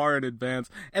so far in advance.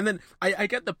 And then I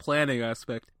get the planning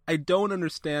aspect. I don't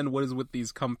understand what is with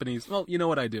these companies. Well, you know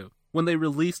what I do? When they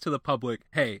release to the public,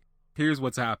 hey, here's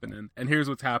what's happening, and here's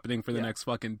what's happening for the next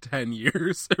fucking 10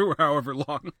 years, or however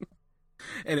long.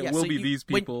 And it will be these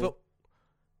people...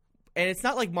 and it's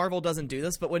not like Marvel doesn't do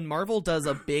this, but when Marvel does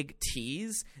a big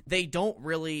tease, they don't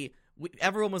really...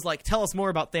 Everyone was like, tell us more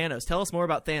about Thanos. Tell us more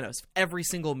about Thanos. Every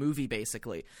single movie,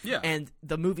 basically. Yeah. And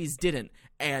the movies didn't.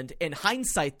 And in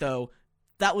hindsight, though,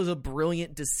 that was a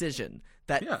brilliant decision.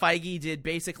 That Feige did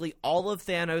basically all of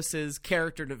Thanos'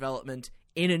 character development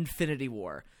in Infinity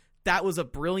War. That was a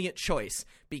brilliant choice,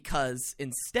 because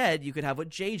instead you could have what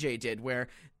JJ did, where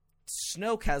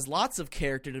Snoke has lots of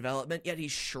character development, yet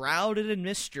he's shrouded in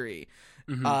mystery.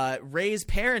 Rey's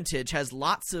parentage has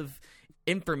lots of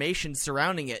information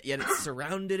surrounding it, yet it's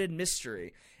surrounded in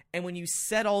mystery. And when you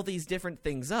set all these different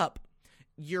things up,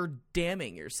 you're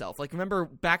damning yourself. Like, remember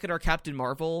back at our Captain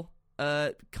Marvel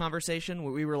conversation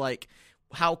where we were like,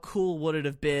 how cool would it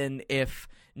have been if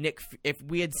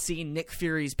we had seen Nick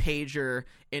Fury's pager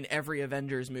in every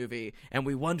Avengers movie and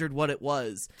we wondered what it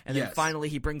was, and then finally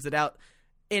he brings it out.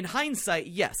 In hindsight,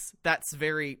 yes, that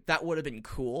would have been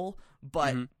cool,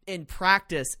 but in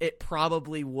practice it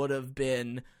probably would have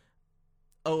been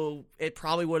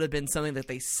something that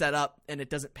they set up and it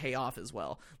doesn't pay off as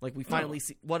well. Like,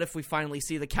 what if we finally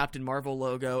see the Captain Marvel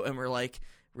logo and we're like,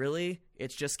 really?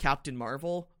 It's just Captain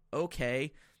Marvel?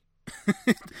 Okay.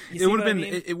 It would have been,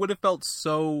 it would have felt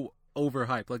so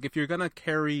overhyped. Like, if you're gonna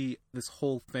carry this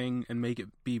whole thing and make it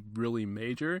be really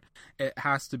major, it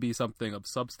has to be something of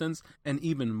substance, and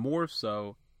even more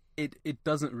so, it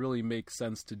doesn't really make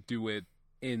sense to do it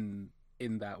in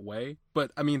that way.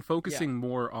 But I mean, focusing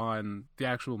more on the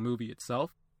actual movie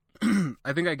itself,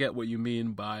 I think I get what you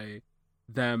mean by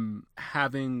them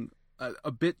having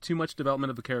a bit too much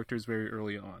development of the characters very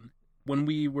early on. When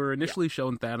we were initially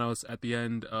shown Thanos at the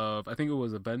end of, I think it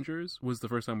was Avengers, was the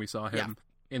first time we saw him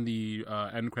in the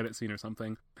end credit scene or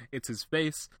something. It's his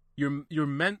face. You're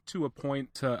meant to a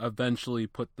point to eventually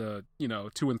put the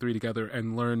 2 and 3 together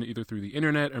and learn either through the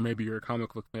internet, or maybe you're a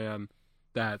comic book fan,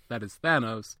 that is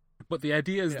Thanos. But the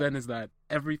idea is then is that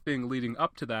everything leading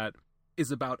up to that is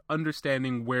about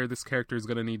understanding where this character is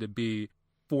going to need to be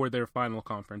for their final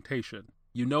confrontation.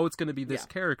 It's going to be this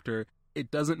character. It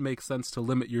doesn't make sense to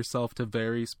limit yourself to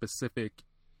very specific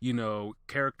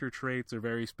character traits or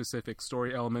very specific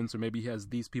story elements, or maybe he has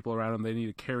these people around him they need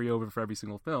to carry over for every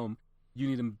single film. You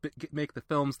need to make the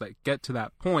films that get to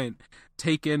that point,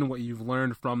 take in what you've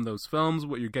learned from those films,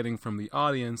 what you're getting from the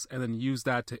audience, and then use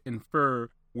that to infer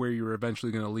where you're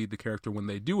eventually going to lead the character when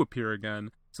they do appear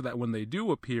again, so that when they do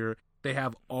appear, they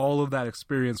have all of that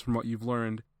experience from what you've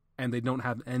learned, and they don't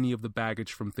have any of the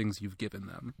baggage from things you've given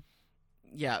them.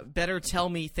 Yeah, better tell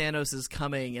me Thanos is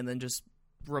coming and then just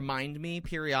remind me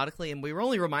periodically. And we were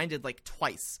only reminded like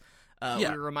twice. We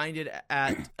were reminded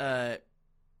at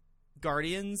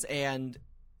Guardians and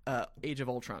Age of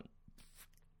Ultron.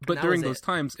 But during those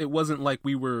times, it wasn't like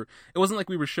we were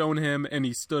shown him and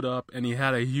he stood up and he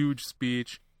had a huge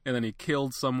speech and then he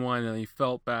killed someone and he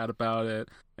felt bad about it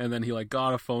and then he like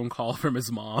got a phone call from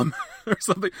his mom or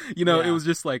something. It was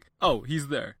just like, oh, he's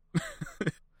there.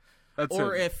 That's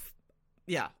or it. If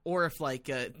like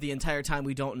the entire time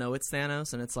we don't know it's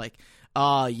Thanos and it's like,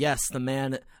 yes, the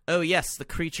man. Oh, yes, the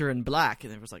creature in black.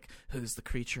 And it was like, who's the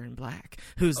creature in black?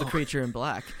 Who's the creature in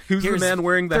black? Who's the man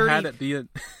wearing the hat at the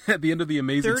end of the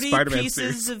Amazing Spider-Man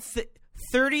series?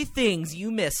 30 things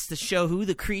you missed to show who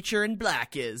the creature in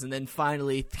black is. And then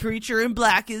finally, the creature in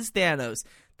black is Thanos.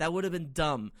 That would have been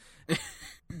dumb.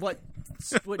 What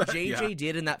JJ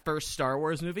did in that first Star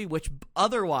Wars movie, which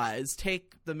otherwise,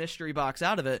 take the mystery box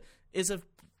out of it, is a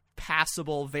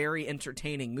passable, very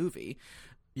entertaining movie.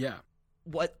 Yeah.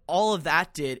 What all of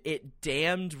that did, it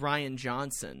damned Rian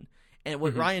Johnson. And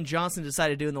what Rian Johnson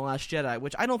decided to do in The Last Jedi,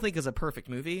 which I don't think is a perfect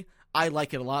movie. I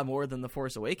like it a lot more than The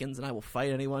Force Awakens, and I will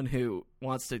fight anyone who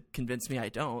wants to convince me I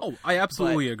don't. Oh, I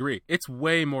absolutely agree. It's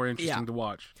way more interesting to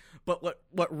watch. But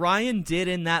what Rian did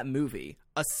in that movie,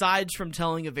 aside from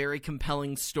telling a very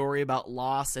compelling story about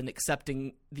loss and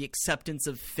the acceptance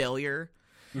of failure,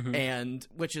 and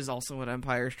which is also what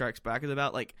Empire Strikes Back is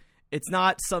about, like, it's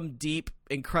not some deep,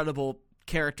 incredible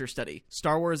character study.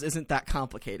 Star Wars isn't that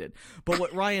complicated. But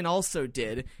what Rian also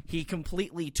did, he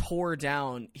completely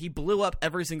he blew up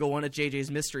every single one of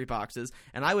JJ's mystery boxes,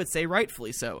 and I would say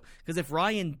rightfully so. Because if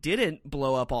Rian didn't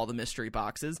blow up all the mystery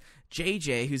boxes,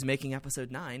 JJ, who's making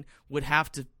episode 9, would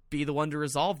have to be the one to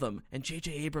resolve them. And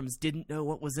JJ Abrams didn't know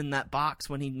what was in that box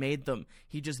when he made them.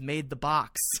 He just made the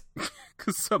box.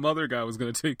 Because some other guy was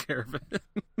going to take care of it.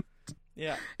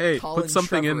 Yeah. Hey, Colin put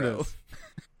something Trevorrow.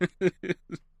 in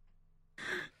this.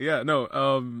 Yeah,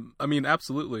 no, I mean,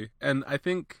 absolutely. And I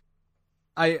think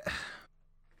I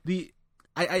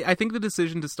think the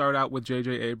decision to start out with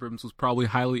J.J. Abrams was probably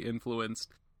highly influenced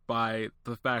by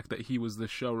the fact that he was the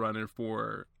showrunner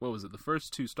for, what was it, the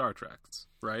first 2 Star Treks,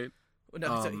 right?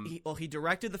 No, he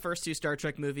directed the first 2 Star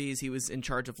Trek movies. He was in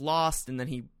charge of Lost, and then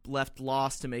he left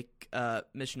Lost to make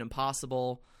Mission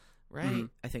Impossible, right? Mm-hmm.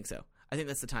 I think so. I think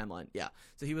that's the timeline. Yeah.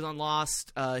 So he was on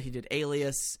Lost. He did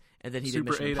Alias, and then he did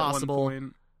Mission Impossible. At one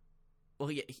point. Well,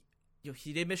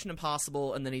 he did Mission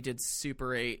Impossible, and then he did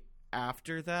Super 8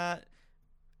 after that.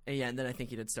 And then I think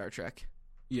he did Star Trek.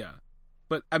 Yeah.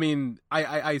 But, I mean,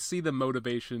 I see the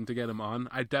motivation to get him on.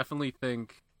 I definitely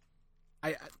think...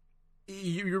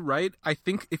 You're right. I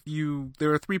think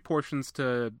there are 3 portions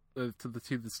to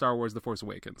the Star Wars The Force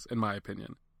Awakens, in my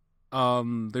opinion.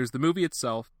 There's the movie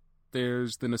itself,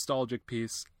 there's the nostalgic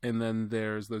piece, and then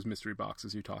there's those mystery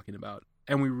boxes you're talking about.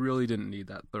 And we really didn't need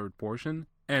that 3rd portion,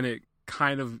 and it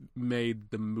kind of made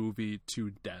the movie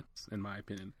too dense, in my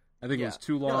opinion. I think it was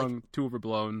too long, too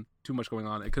overblown, too much going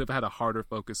on. It could have had a harder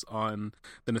focus on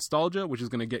the nostalgia, which is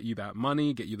going to get you that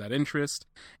money, get you that interest,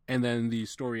 and then the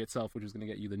story itself, which is going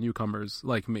to get you the newcomers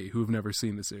like me who've never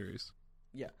seen the series.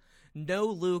 Yeah. No,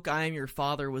 Luke, I am your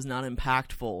father was not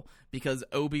impactful because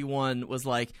Obi-Wan was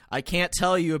like, I can't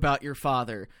tell you about your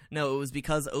father. No, it was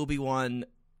because Obi-Wan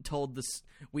told this.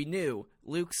 We knew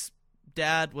Luke's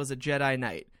dad was a Jedi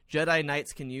Knight. Jedi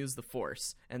Knights can use the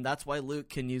Force, and that's why Luke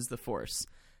can use the Force.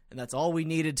 And that's all we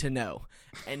needed to know.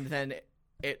 And then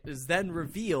it is then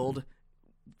revealed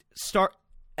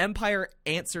Empire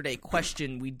answered a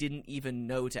question we didn't even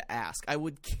know to ask. I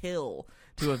would kill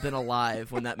to have been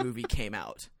alive when that movie came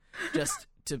out, just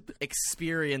to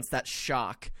experience that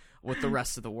shock with the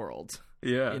rest of the world.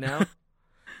 Yeah. You know?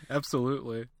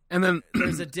 Absolutely. And then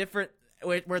there's a different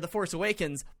where The Force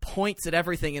Awakens points at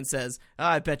everything and says,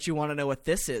 I bet you want to know what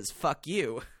this is. Fuck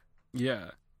you. Yeah.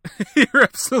 You're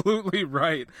absolutely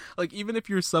right. Like, even if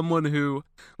you're someone who,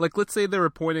 like, let's say they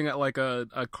were pointing at, like, a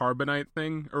carbonite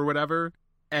thing or whatever,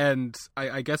 and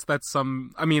I guess that's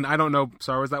some, I mean, I don't know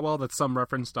Star Wars that well, that's some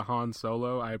reference to Han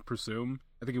Solo, I presume.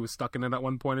 I think he was stuck in it at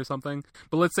one point or something.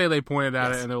 But let's say they pointed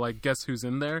at it and they're like, guess who's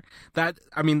in there? That's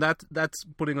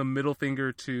putting a middle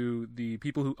finger to the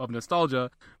people of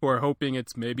nostalgia who are hoping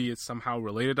maybe it's somehow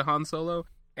related to Han Solo.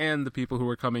 and the people who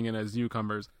are coming in as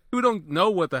newcomers who don't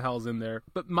know what the hell's in there,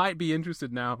 but might be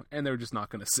interested now, and they're just not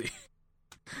going to see.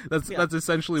 That's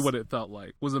essentially what it felt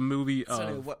like. Was a movie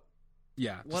of what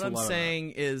I'm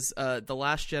saying is The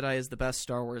Last Jedi is the best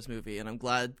Star Wars movie, and I'm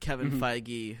glad Kevin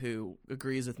Feige, who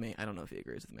agrees with me, I don't know if he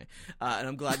agrees with me, and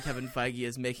I'm glad Kevin Feige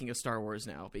is making a Star Wars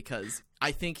now, because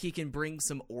I think he can bring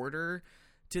some order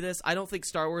to this. I don't think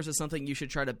Star Wars is something you should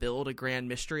try to build a grand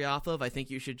mystery off of. I think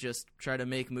you should just try to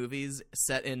make movies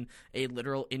set in a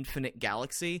literal infinite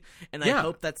galaxy, and I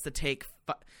hope that's the take.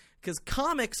 Because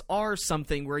comics are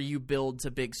something where you build to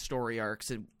big story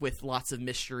arcs with lots of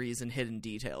mysteries and hidden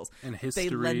details. And history.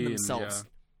 They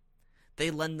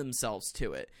lend themselves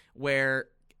to it. Where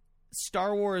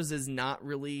Star Wars is not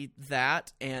really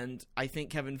that, and I think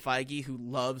Kevin Feige, who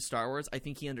loves Star Wars, I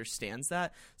think he understands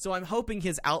that. So I'm hoping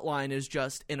his outline is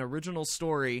just an original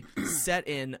story set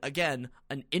in, again,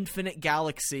 an infinite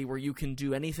galaxy where you can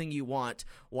do anything you want.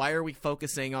 Why are we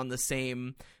focusing on the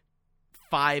same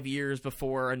 5 years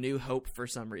before A New Hope for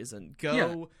some reason?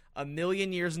 Go a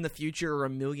million years in the future or a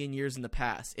million years in the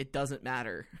past. It doesn't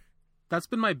matter. That's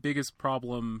been my biggest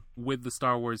problem with the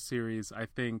Star Wars series, I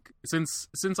think, since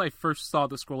I first saw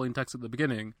the scrolling text at the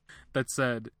beginning that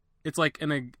said, it's like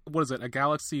in a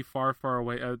galaxy far, far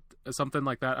away, something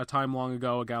like that, a time long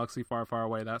ago, a galaxy far, far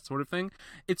away, that sort of thing.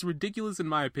 It's ridiculous, in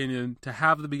my opinion, to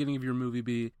have the beginning of your movie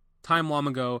be time long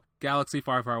ago, galaxy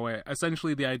far, far away.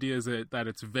 Essentially, the idea is that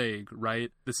it's vague,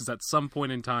 right? This is at some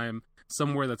point in time,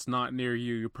 somewhere that's not near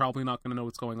you. You're probably not going to know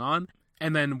what's going on.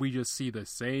 And then we just see the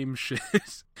same shit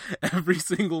every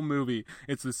single movie.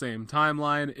 It's the same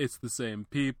timeline. It's the same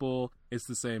people. It's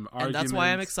the same arguments. And that's why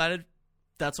I'm excited.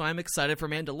 That's why I'm excited for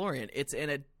Mandalorian. It's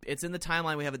in the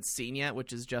timeline we haven't seen yet,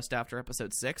 which is just after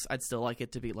Episode 6. I'd still like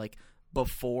it to be like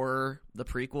before the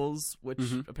prequels, which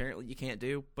apparently you can't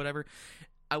do. Whatever.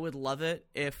 I would love it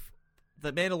if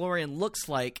the Mandalorian looks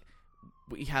like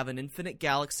we have an infinite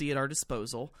galaxy at our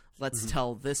disposal. Let's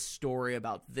tell this story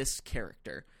about this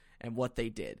character and what they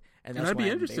did. And that's why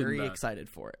I'm very excited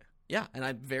for it. Yeah, and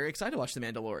I'm very excited to watch The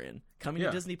Mandalorian. Coming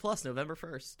to Disney Plus November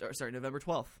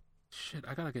 12th. Shit,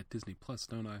 I gotta get Disney Plus,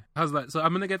 don't I? How's that? So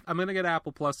I'm gonna get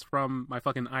Apple Plus from my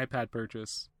fucking iPad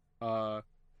purchase. What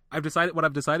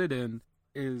I've decided in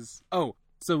is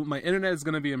so my internet is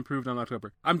going to be improved on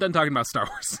October. I'm done talking about Star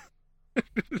Wars.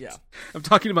 Yeah. I'm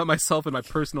talking about myself and my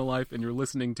personal life, and you're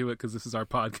listening to it because this is our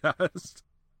podcast.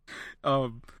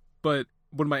 But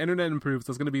when my internet improves,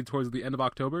 that's going to be towards the end of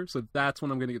October, so that's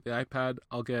when I'm going to get the iPad.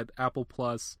 I'll get Apple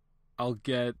Plus. I'll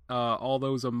get all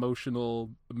those emotional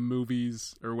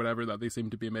movies or whatever that they seem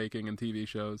to be making and TV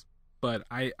shows. But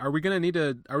are we going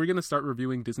to start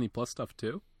reviewing Disney Plus stuff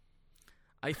too?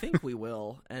 I think we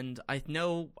will, and I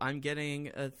know I'm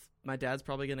getting my dad's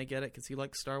probably going to get it because he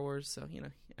likes Star Wars, so,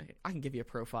 I can give you a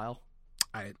profile.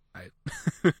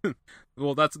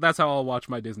 Well, that's how I'll watch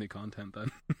my Disney content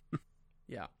then.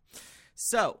 Yeah.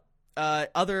 So,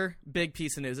 other big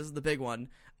piece of news, this is the big one.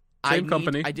 Same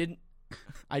company.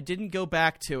 I didn't go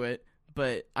back to it,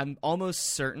 but I'm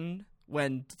almost certain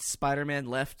when Spider-Man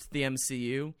left the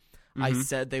MCU, I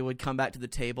said they would come back to the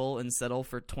table and settle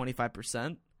for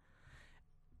 25%.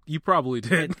 You probably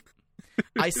did.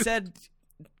 I said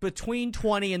between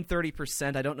 20 and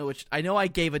 30%. I don't know which. I know I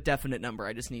gave a definite number.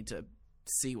 I just need to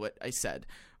see what I said.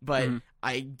 But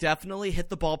I definitely hit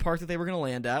the ballpark that they were going to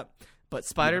land at. But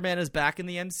Spider-Man is back in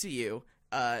the MCU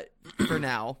for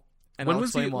now. And I'll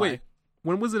explain why. Wait,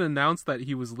 when was it announced that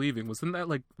he was leaving? Wasn't that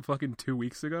like fucking 2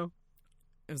 weeks ago?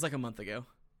 It was like a month ago.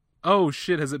 Oh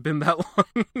shit, has it been that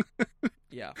long?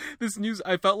 Yeah. This news,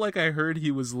 I felt like I heard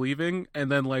he was leaving, and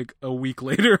then like a week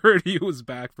later heard he was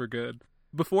back for good.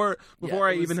 Before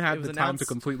I even had the time to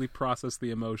completely process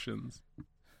the emotions.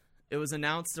 It was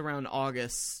announced around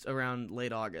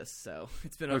late August, so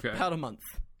it's been about a month.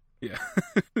 Yeah.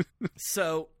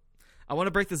 So, I want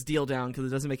to break this deal down because it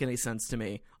doesn't make any sense to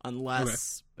me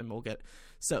unless, and we'll get.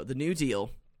 So, the new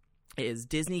deal is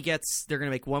they're going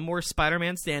to make one more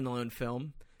Spider-Man standalone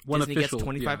film. Disney gets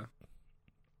 25%.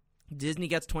 Disney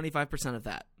gets 25% of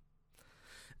that.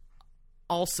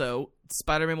 Also,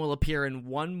 Spider-Man will appear in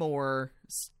one more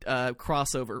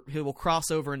crossover. He will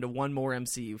cross over into one more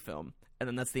MCU film, and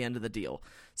then that's the end of the deal.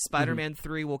 Spider-Man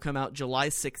 3 will come out July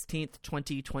 16th,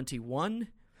 2021.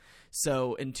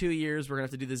 So in 2 years, we're going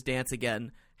to have to do this dance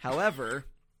again. However,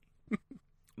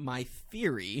 my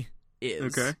theory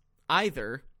is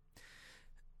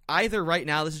either right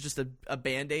now this is just a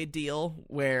Band-Aid deal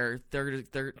where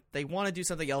they want to do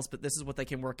something else, but this is what they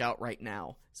can work out right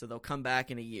now. So they'll come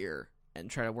back in a year and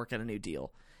try to work out a new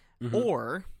deal.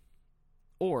 So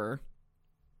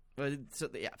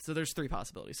there's three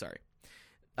possibilities, sorry.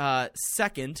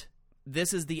 Second,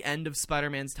 this is the end of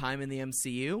Spider-Man's time in the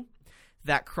MCU.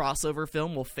 That crossover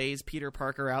film will phase Peter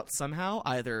Parker out somehow.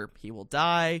 Either he will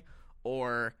die,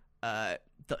 or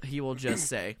he will just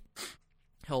say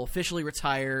he'll officially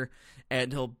retire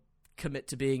and he'll commit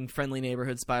to being friendly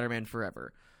neighborhood Spider-Man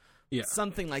forever. Yeah.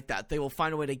 Something like that. They will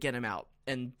find a way to get him out.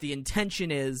 And the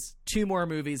intention is 2 more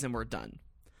movies and we're done.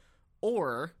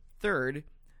 Or, third,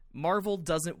 Marvel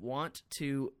doesn't want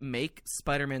to make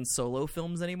Spider-Man solo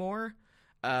films anymore,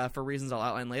 for reasons I'll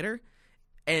outline later.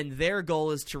 And their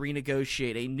goal is to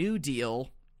renegotiate a new deal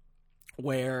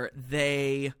where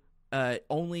they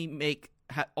only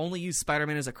use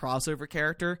Spider-Man as a crossover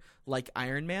character, like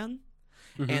Iron Man,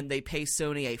 and they pay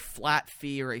Sony a flat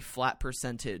fee or a flat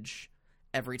percentage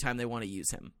every time they want to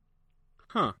use him.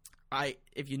 Huh.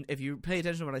 If you pay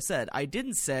attention to what I said, I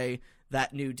didn't say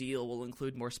that new deal will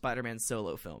include more Spider-Man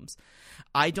solo films.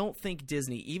 I don't think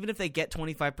Disney, even if they get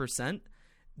 25%,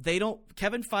 they don't.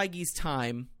 Kevin Feige's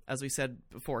time, as we said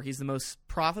before, he's the most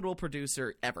profitable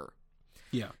producer ever.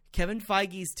 Yeah. Kevin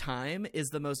Feige's time is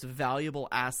the most valuable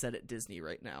asset at Disney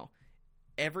right now.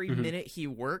 Every minute he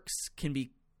works can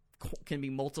be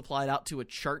multiplied out to a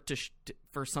chart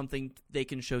for something they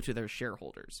can show to their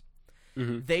shareholders.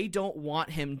 They don't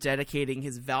want him dedicating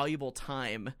his valuable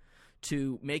time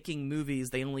to making movies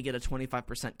they only get a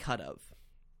 25% cut of.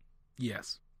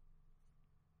 Yes.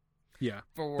 Yeah,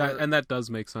 and that does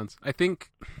make sense. I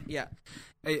think. Yeah,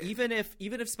 even if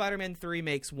Spider-Man 3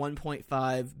 makes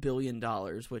 $1.5 billion,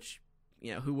 which,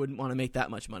 you know, who wouldn't want to make that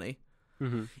much money?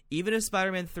 Even if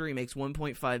Spider-Man 3 makes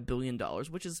 $1.5 billion,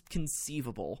 which is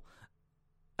conceivable,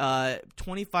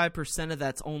 25% of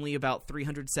that's only about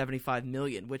 $375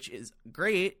 million, which is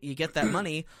great. You get that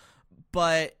money,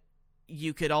 but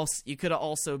you could have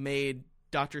also made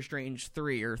Doctor Strange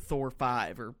 3 or Thor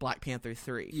 5 or Black Panther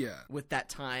 3 with that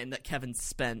time that Kevin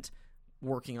spent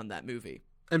working on that movie.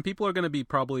 And people are going to be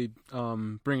probably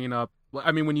bringing up,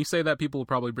 I mean, when you say that, people will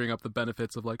probably bring up the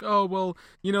benefits of like, oh, well,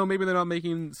 you know, maybe they're not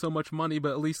making so much money,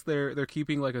 but at least they're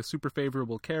keeping like a super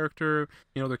favorable character,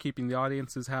 you know, they're keeping the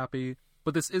audiences happy.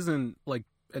 But this isn't like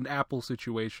an Apple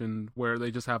situation where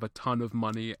they just have a ton of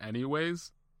money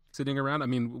anyways sitting around. I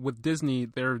mean, with Disney,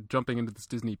 they're jumping into this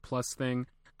Disney Plus thing.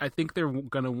 I think they're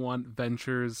going to want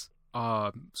ventures,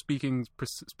 speaking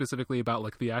specifically about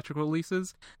like theatrical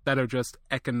releases, that are just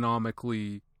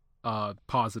economically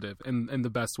positive and in the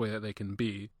best way that they can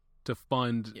be to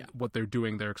fund what they're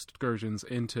doing, their excursions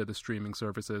into the streaming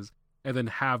services, and then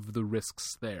have the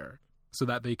risks there so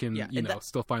that they can,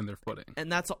 still find their footing.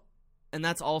 And that's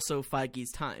also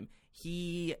Feige's time.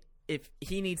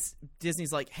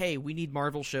 Disney's like, hey, we need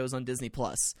Marvel shows on Disney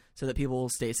Plus so that people will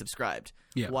stay subscribed.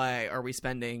 Yeah. Why are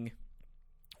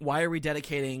we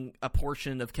dedicating a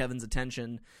portion of Kevin's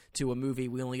attention to a movie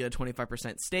we only get a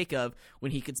 25% stake of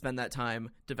when he could spend that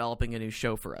time developing a new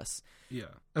show for us? Yeah.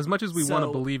 As much as we want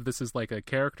to believe this is like a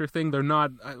character thing, they're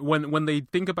not, when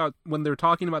they're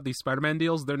talking about these Spider-Man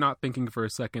deals, they're not thinking for a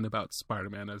second about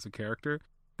Spider-Man as a character.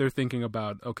 They're thinking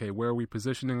about, okay, where are we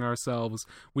positioning ourselves?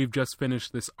 We've just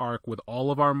finished this arc with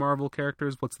all of our Marvel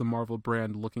characters. What's the Marvel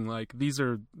brand looking like? This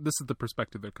is the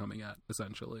perspective they're coming at,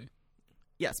 essentially.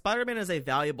 Yeah, Spider-Man is a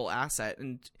valuable asset,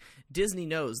 and Disney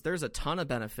knows there's a ton of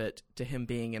benefit to him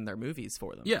being in their movies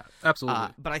for them. Yeah, absolutely.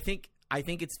 But I think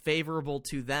it's favorable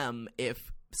to them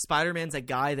if Spider-Man's a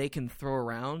guy they can throw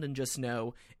around and just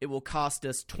know it will cost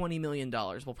us $20 million.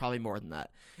 Well, probably more than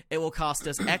that. It will cost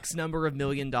us X number of $1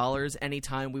 million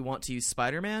anytime we want to use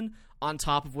Spider-Man on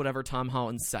top of whatever Tom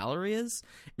Holland's salary is.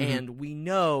 And we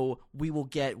know we will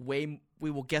get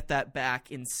that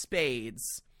back in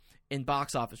spades in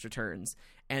box office returns.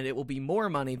 And it will be more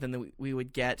money than we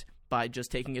would get by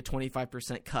just taking a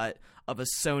 25% cut of a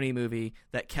Sony movie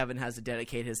that Kevin has to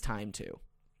dedicate his time to.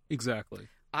 Exactly.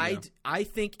 I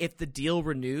think if the deal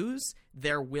renews,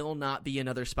 there will not be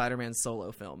another Spider-Man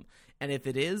solo film. And if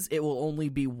it is, it will only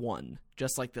be one,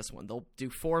 just like this one. They'll do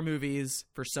 4 movies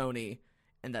for Sony,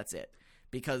 and that's it.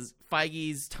 Because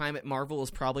Feige's time at Marvel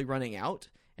is probably running out,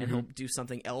 and he'll do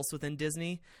something else within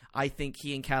Disney. I think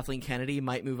he and Kathleen Kennedy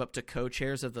might move up to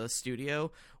co-chairs of the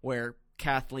studio, where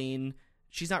Kathleen,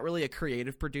 she's not really a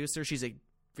creative producer. She's a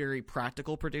very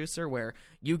practical producer where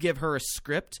you give her a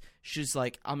script. She's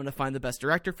like, I'm going to find the best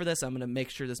director for this. I'm going to make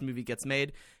sure this movie gets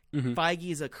made.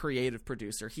 Feige is a creative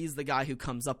producer. He's the guy who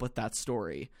comes up with that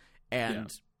story and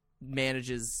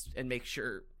manages and makes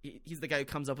sure he's the guy who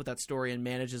comes up with that story and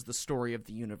manages the story of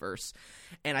the universe.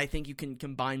 And I think you can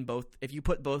combine both. If you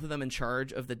put both of them in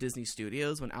charge of the Disney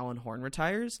studios when Alan Horn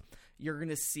retires, you're going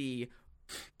to see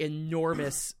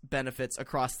enormous benefits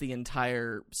across the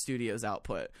entire studio's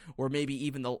output, or maybe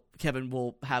even Kevin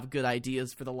will have good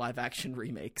ideas for the live action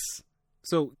remakes.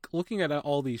 So looking at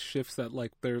all these shifts that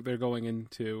like they're going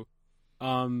into,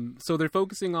 so they're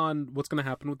focusing on what's going to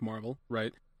happen with Marvel,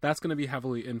 right? That's going to be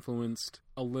heavily influenced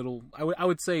a little, I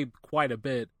would say quite a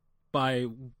bit, by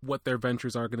what their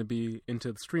ventures are going to be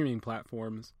into the streaming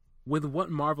platforms. With what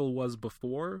Marvel was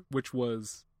before, which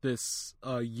was this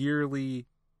yearly,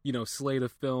 slate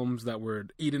of films that were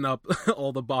eating up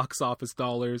all the box office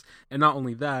dollars, and not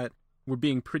only that, were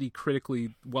being pretty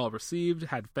critically well received,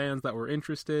 had fans that were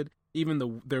interested.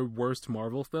 Even their worst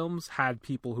Marvel films had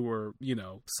people who were,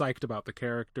 psyched about the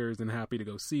characters and happy to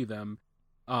go see them.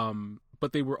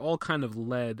 But they were all kind of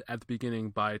led at the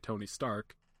beginning by Tony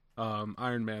Stark,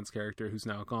 Iron Man's character, who's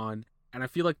now gone. And I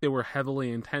feel like they were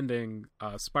heavily intending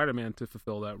Spider-Man to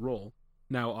fulfill that role.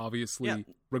 Now, obviously,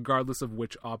 regardless of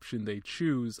which option they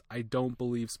choose, I don't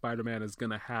believe Spider-Man is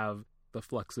going to have the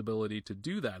flexibility to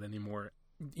do that anymore.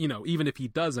 Even if he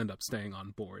does end up staying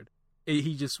on board.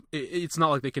 It's not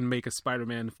like they can make a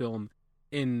Spider-Man film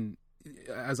in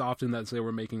as often as they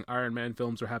were making Iron Man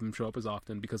films or have him show up as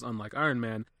often, because unlike Iron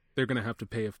Man, they're going to have to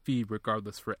pay a fee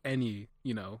regardless for any,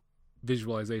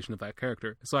 visualization of that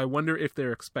character. So I wonder if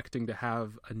they're expecting to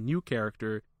have a new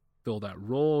character fill that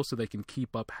role so they can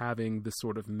keep up having this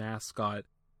sort of mascot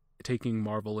taking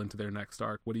Marvel into their next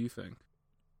arc. What do you think?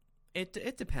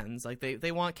 It depends. Like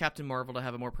they want Captain Marvel to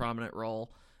have a more prominent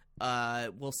role.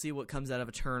 We'll see what comes out of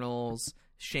Eternals,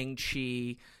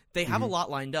 Shang-Chi. They have a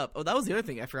lot lined up. Oh, that was the other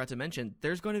thing I forgot to mention.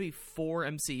 There's going to be 4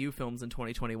 MCU films in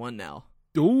 2021 now.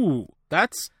 Ooh,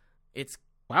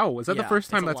 wow. Is that the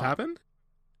first time that's happened?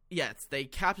 Yes, they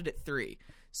capped it at 3.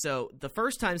 So the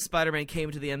first time Spider-Man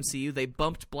came to the MCU, they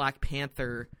bumped Black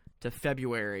Panther to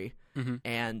February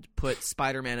and put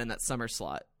Spider-Man in that summer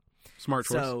slot. Smart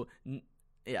choice. So,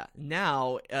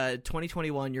 now,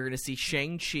 2021, you're going to see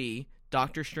Shang-Chi,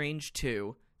 Doctor Strange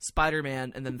 2,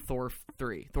 Spider-Man, and then Thor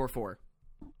 4.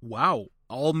 Wow.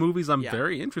 All movies I'm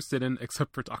very interested in,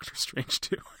 except for Doctor Strange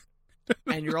 2.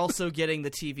 And you're also getting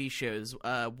the TV shows,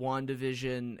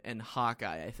 WandaVision and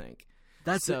Hawkeye, I think.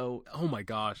 Oh my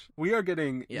gosh. We are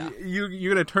getting... Yeah. You're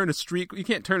going to turn a street... You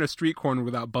can't turn a street corner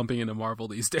without bumping into Marvel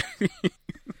these days.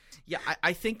 Yeah,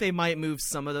 I think they might move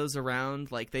some of those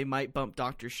around. Like, they might bump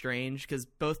Doctor Strange, because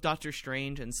both Doctor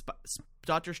Strange and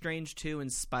Doctor Strange 2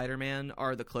 and Spider-Man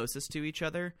are the closest to each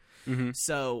other.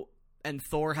 So, and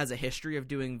Thor has a history of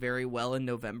doing very well in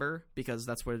November, because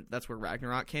that's where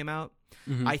Ragnarok came out.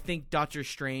 I think Doctor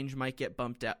Strange might get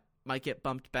bumped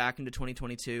back into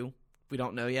 2022. We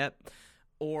don't know yet.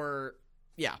 Or,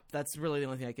 yeah, that's really the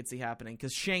only thing I could see happening.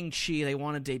 Because Shang-Chi, they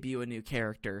want to debut a new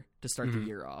character to start the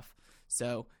year off.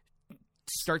 So,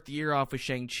 start the year off with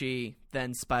Shang-Chi,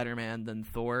 then Spider-Man, then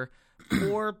Thor.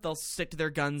 Or they'll stick to their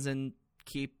guns and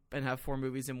have 4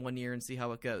 movies in 1 year and see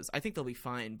how it goes. I think they'll be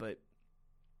fine, but...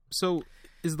 So,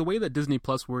 is the way that Disney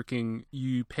Plus working,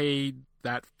 you pay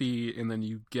that fee and then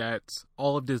you get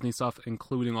all of Disney stuff,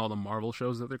 including all the Marvel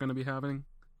shows that they're going to be having?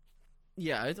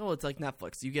 Yeah, it's like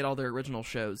Netflix. You get all their original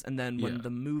shows, and then when the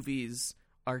movies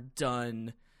are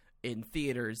done in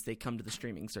theaters, they come to the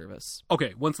streaming service.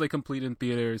 Okay, once they complete in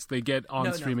theaters, they get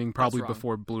on streaming probably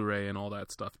before Blu-ray and all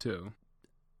that stuff too.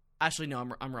 Actually,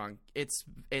 no, I'm wrong. It's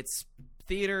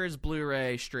theaters,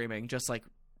 Blu-ray, streaming, just like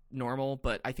normal,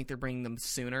 but I think they're bringing them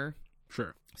sooner.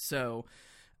 Sure. So,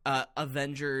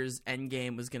 Avengers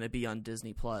Endgame was going to be on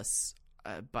Disney Plus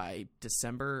by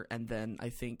December, and then I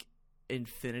think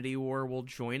Infinity War will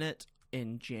join it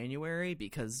in January,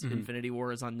 because Infinity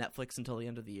War is on Netflix until the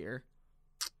end of the year.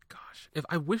 Gosh, if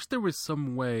I wish there was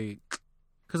some way,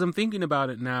 because I'm thinking about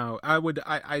it now,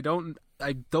 I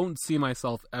don't see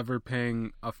myself ever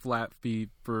paying a flat fee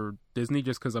for Disney,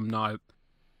 just because I'm not.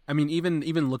 I mean,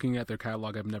 even looking at their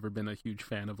catalog, I've never been a huge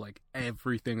fan of like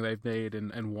everything they've made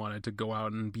and wanted to go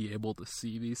out and be able to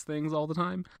see these things all the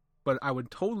time. But I would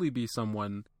totally be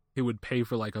someone who would pay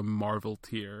for like a Marvel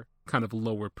tier, kind of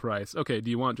lower price. Okay,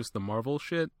 do you want just the Marvel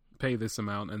shit? Pay this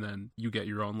amount, and then you get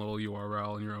your own little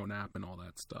URL and your own app and all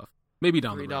that stuff. Maybe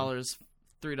down the road.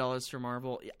 $3 for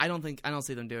Marvel. I don't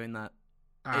see them doing that.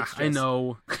 I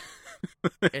know.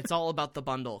 It's all about the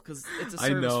bundle, because it's a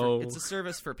service. I know. It's a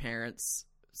service for parents.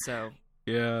 So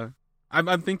yeah,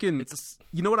 I'm thinking.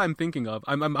 You know what I'm thinking of?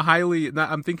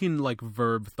 I'm thinking like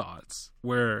Verb thoughts,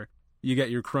 where you get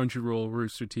your Crunchyroll,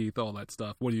 Rooster Teeth, all that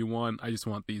stuff. What do you want? I just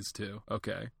want these 2.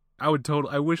 Okay. I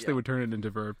wish they would turn it into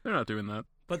Verb. They're not doing that.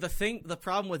 But the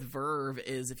problem with Verve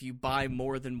is if you buy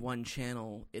more than one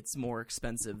channel, it's more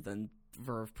expensive than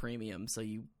Verve Premium. So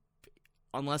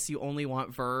unless you only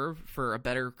want Verve for a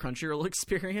better Crunchyroll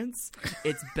experience,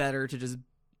 it's better to just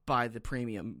buy the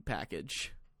premium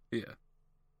package.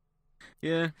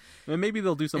 Yeah. And maybe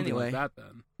they'll do something like that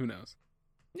then. Who knows?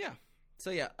 Yeah. So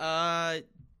yeah,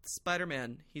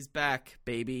 Spider-Man, he's back,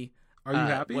 baby. Are you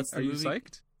happy? Are you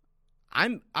psyched?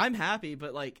 I'm happy,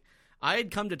 but like I had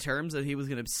come to terms that he was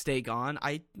going to stay gone.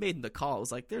 I made the call. I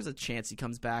was like, there's a chance he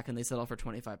comes back, and they settle for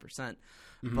 25%.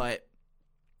 Mm-hmm. But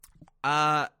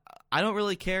I don't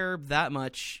really care that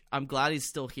much. I'm glad he's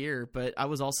still here, but I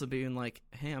was also being like,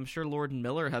 hey, I'm sure Lord and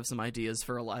Miller have some ideas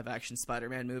for a live-action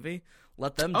Spider-Man movie.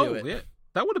 Let them do it. Yeah.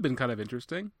 That would have been kind of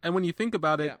interesting. And when you think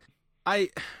about it,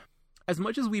 as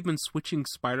much as we've been switching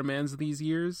Spider-Mans these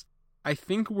years, I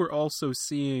think we're also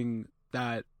seeing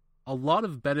that a lot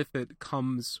of benefit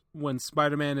comes when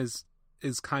Spider-Man is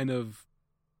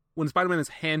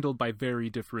handled by very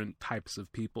different types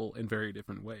of people in very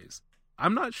different ways.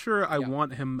 I'm not sure I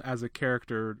want him as a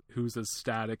character who's as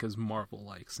static as Marvel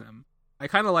likes him. I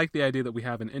kind of like the idea that we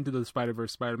have an Into the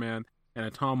Spider-Verse Spider-Man and a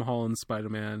Tom Holland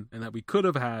Spider-Man, and that we could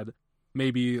have had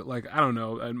maybe, like, I don't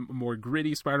know, a more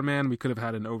gritty Spider-Man. We could have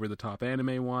had an over-the-top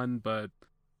anime one, but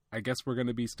I guess we're going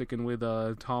to be sticking with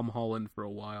Tom Holland for a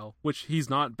while, which he's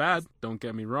not bad, don't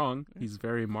get me wrong. He's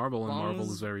very Marvel, and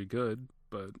Marvel is very good,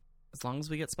 but... As long as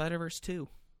we get Spider-Verse 2.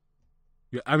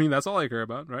 Yeah, I mean, that's all I care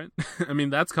about, right? I mean,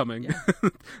 that's coming. Yeah.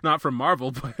 Not from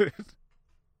Marvel, but...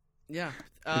 Yeah.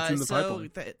 It's in the pipeline.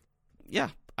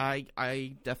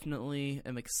 I definitely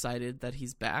am excited that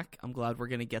he's back. I'm glad we're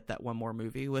going to get that one more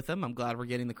movie with him. I'm glad we're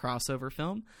getting the crossover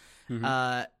film.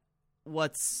 Mm-hmm.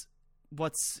 What's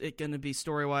it going to be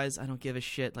story-wise? I don't give a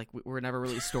shit. Like, we're never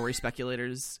really story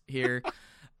speculators here.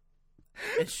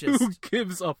 It's just... Who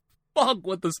gives a fuck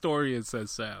what the story is,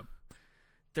 says Sam.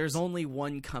 There's only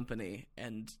one company,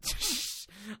 and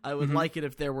I would like it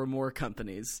if there were more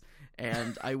companies.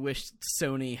 And I wish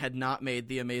Sony had not made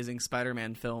the Amazing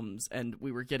Spider-Man films, and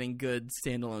we were getting good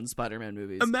standalone Spider-Man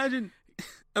movies. Imagine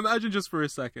just for a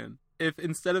second, if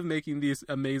instead of making these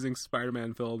Amazing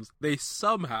Spider-Man films, they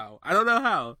somehow, I don't know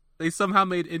how, they somehow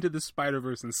made Into the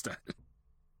Spider-Verse instead.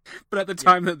 But at the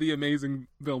time that the Amazing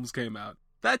films came out,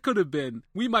 that could have been,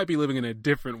 we might be living in a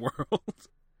different world.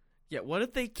 Yeah, what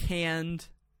if they canned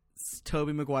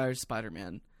Tobey Maguire's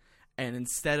Spider-Man, and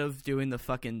instead of doing the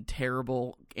fucking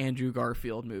terrible Andrew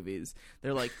Garfield movies,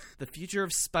 they're like, the future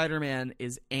of Spider-Man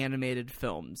is animated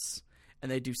films, and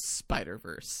they do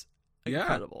Spider-Verse.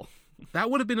 Incredible. Yeah,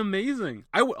 that would have been amazing.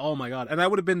 Oh my god. And I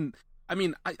would have been, I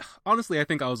mean, honestly, I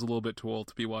think I was a little bit too old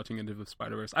to be watching Into the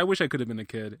Spider-Verse. I wish I could have been a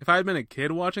kid. If I had been a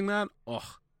kid watching that, I would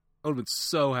have been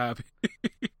so happy.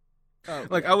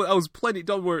 Like, I was plenty,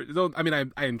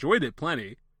 I enjoyed it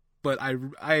plenty. But I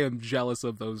am jealous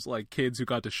of those, like, kids who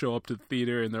got to show up to the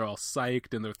theater and they're all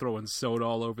psyched and they're throwing soda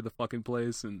all over the fucking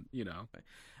place and, you know.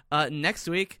 Next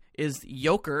week is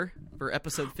Joker for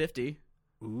episode 50.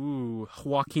 Ooh,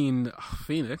 Joaquin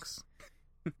Phoenix.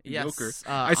 Yes. Joker.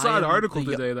 I saw an article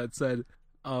today that said,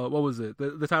 what was it?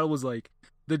 The title was like,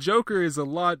 the Joker is a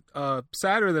lot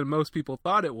sadder than most people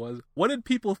thought it was. What did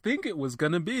people think it was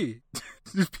going to be?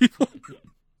 Did people...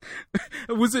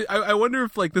 Was it? I wonder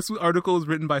if, like, this article was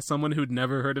written by someone who'd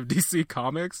never heard of DC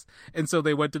Comics, and so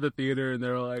they went to the theater and they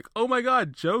were like, "Oh my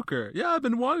god, Joker! Yeah, I've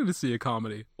been wanting to see a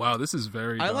comedy. Wow, this is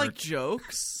very dark. I like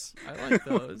jokes. I like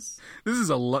those. This is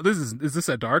is this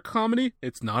a dark comedy?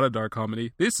 It's not a dark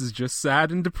comedy. This is just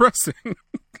sad and depressing.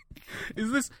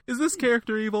 Is this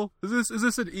character evil? Is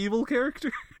this an evil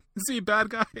character? Is he a bad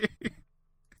guy?"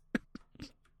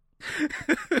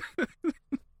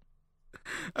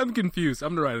 I'm confused.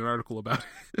 I'm going to write an article about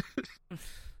it.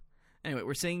 Anyway,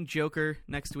 we're seeing Joker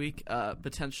next week.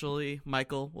 Potentially,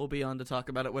 Michael will be on to talk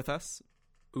about it with us.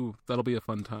 Ooh, that'll be a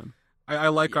fun time. I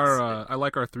like our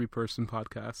 3-person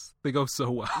podcasts. They go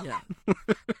so well. Yeah,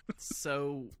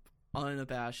 so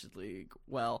unabashedly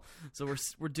well. So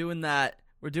we're doing that.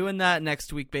 We're doing that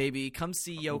next week, baby. Come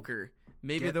see Joker.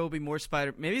 Maybe there will be more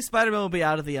Maybe Spider-Man will be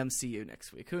out of the MCU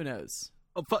next week. Who knows?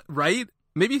 Right?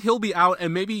 Maybe he'll be out,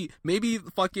 and maybe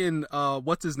fucking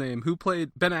what's his name, who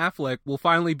played Ben Affleck, will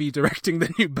finally be directing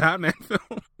the new Batman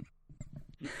film.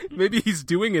 Maybe he's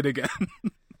doing it again.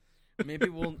 Maybe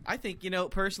we'll. I think,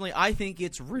 personally, I think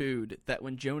it's rude that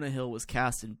when Jonah Hill was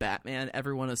cast in Batman,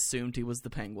 everyone assumed he was the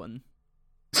Penguin.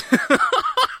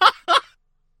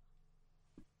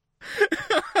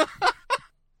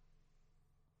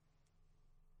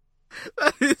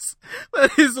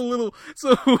 That is a little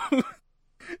so.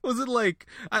 Was it like,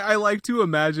 I like to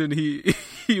imagine he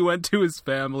went to his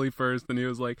family first and he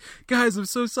was like, guys, I'm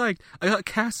so psyched. I got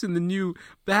cast in the new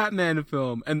Batman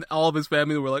film. And all of his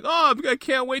family were like, oh, I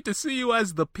can't wait to see you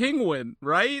as the Penguin,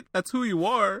 right? That's who you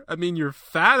are. I mean, you're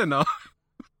fat enough.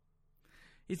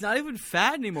 He's not even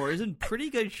fat anymore. He's in pretty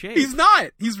good shape. He's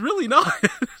not. He's really not.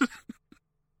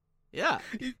 Yeah.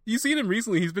 You've seen him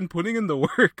recently. He's been putting in the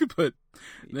work, but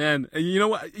man, you know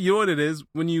what? You know what it is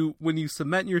when you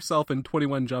cement yourself in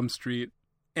 21 Jump Street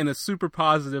in a super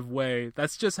positive way.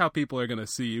 That's just how people are gonna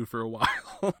see you for a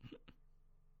while.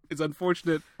 It's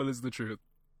unfortunate, but it's the truth.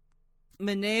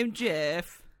 My name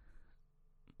Jeff.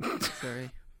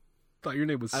 Sorry. Thought your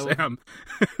name was Sam.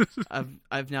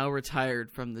 I've now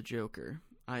retired from the Joker.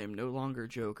 I am no longer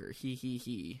Joker.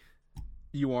 He.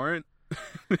 You aren't?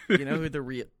 You know who the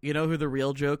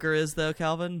real Joker is, though,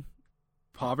 Calvin?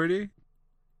 Poverty?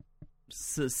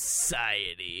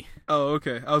 Society. Oh,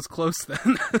 okay. I was close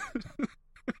then.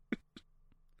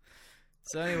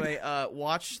 So anyway,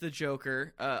 watch the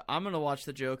Joker. I'm going to watch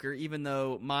the Joker, even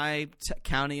though my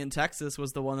county in Texas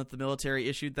was the one that the military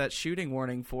issued that shooting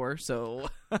warning for. So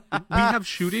we have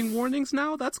shooting warnings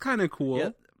now? That's kind of cool.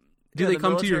 Yep. Do they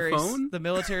come to your phone? The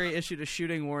military issued a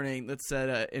shooting warning that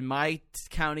said, in my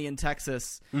county in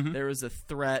Texas, there was a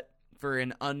threat for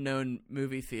an unknown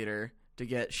movie theater to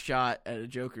get shot at a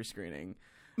Joker screening.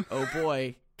 Oh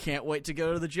boy, can't wait to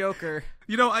go to the Joker.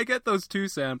 You know, I get those too,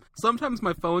 Sam. Sometimes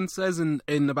my phone says in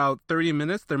about 30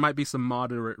 minutes there might be some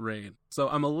moderate rain. So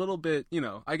I'm a little bit,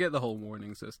 I get the whole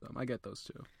warning system. I get those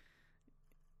too.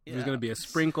 Yeah. There's going to be a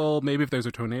sprinkle, maybe if there's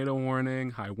a tornado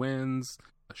warning, high winds,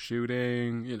 a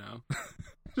shooting,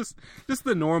 just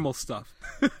the normal stuff.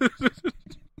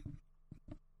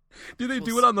 Do they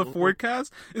do it on the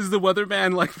forecast? Is the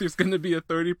weatherman like there's going to be a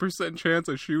 30% chance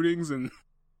of shootings in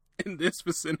this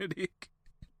vicinity?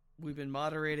 We've been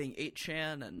moderating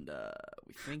 8chan, and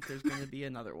we think there's going to be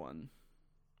another one.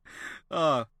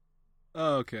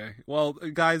 Okay. Well,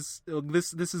 guys,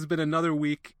 this has been another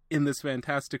week in this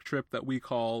fantastic trip that we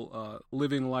call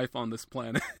living life on this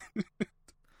planet.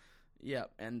 Yeah,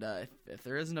 and if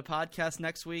there isn't a podcast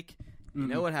next week, you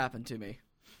know what happened to me.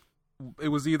 It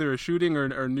was either a shooting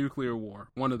or nuclear war.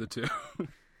 One of the two.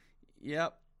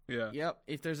 Yep. Yeah. Yep.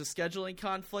 If there's a scheduling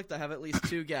conflict, I have at least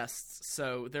 2 guests.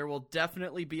 So there will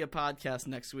definitely be a podcast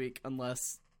next week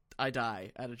unless I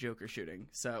die at a Joker shooting.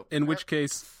 So in which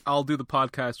case, I'll do the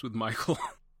podcast with Michael.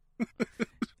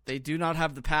 They do not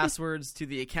have the passwords to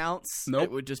the accounts. Nope.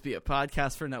 It would just be a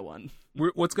podcast for no one.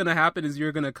 What's going to happen is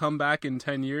you're going to come back in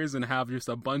 10 years and have just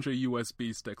a bunch of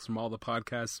USB sticks from all the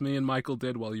podcasts me and Michael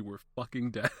did while you were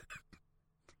fucking dead.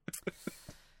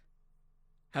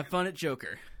 Have fun at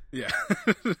Joker. Yeah.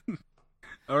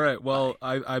 All right. Well,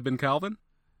 I've been Calvin.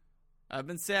 I've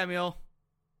been Samuel.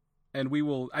 And we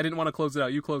will... I didn't want to close it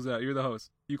out. You close it out. You're the host.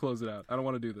 You close it out. I don't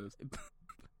want to do this.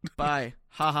 Bye.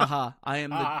 Ha ha ha. I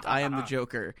am the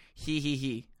Joker.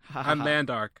 He. Ha, ha, I'm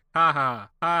Mandark. Ha ha.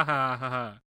 Ha ha ha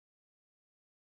ha.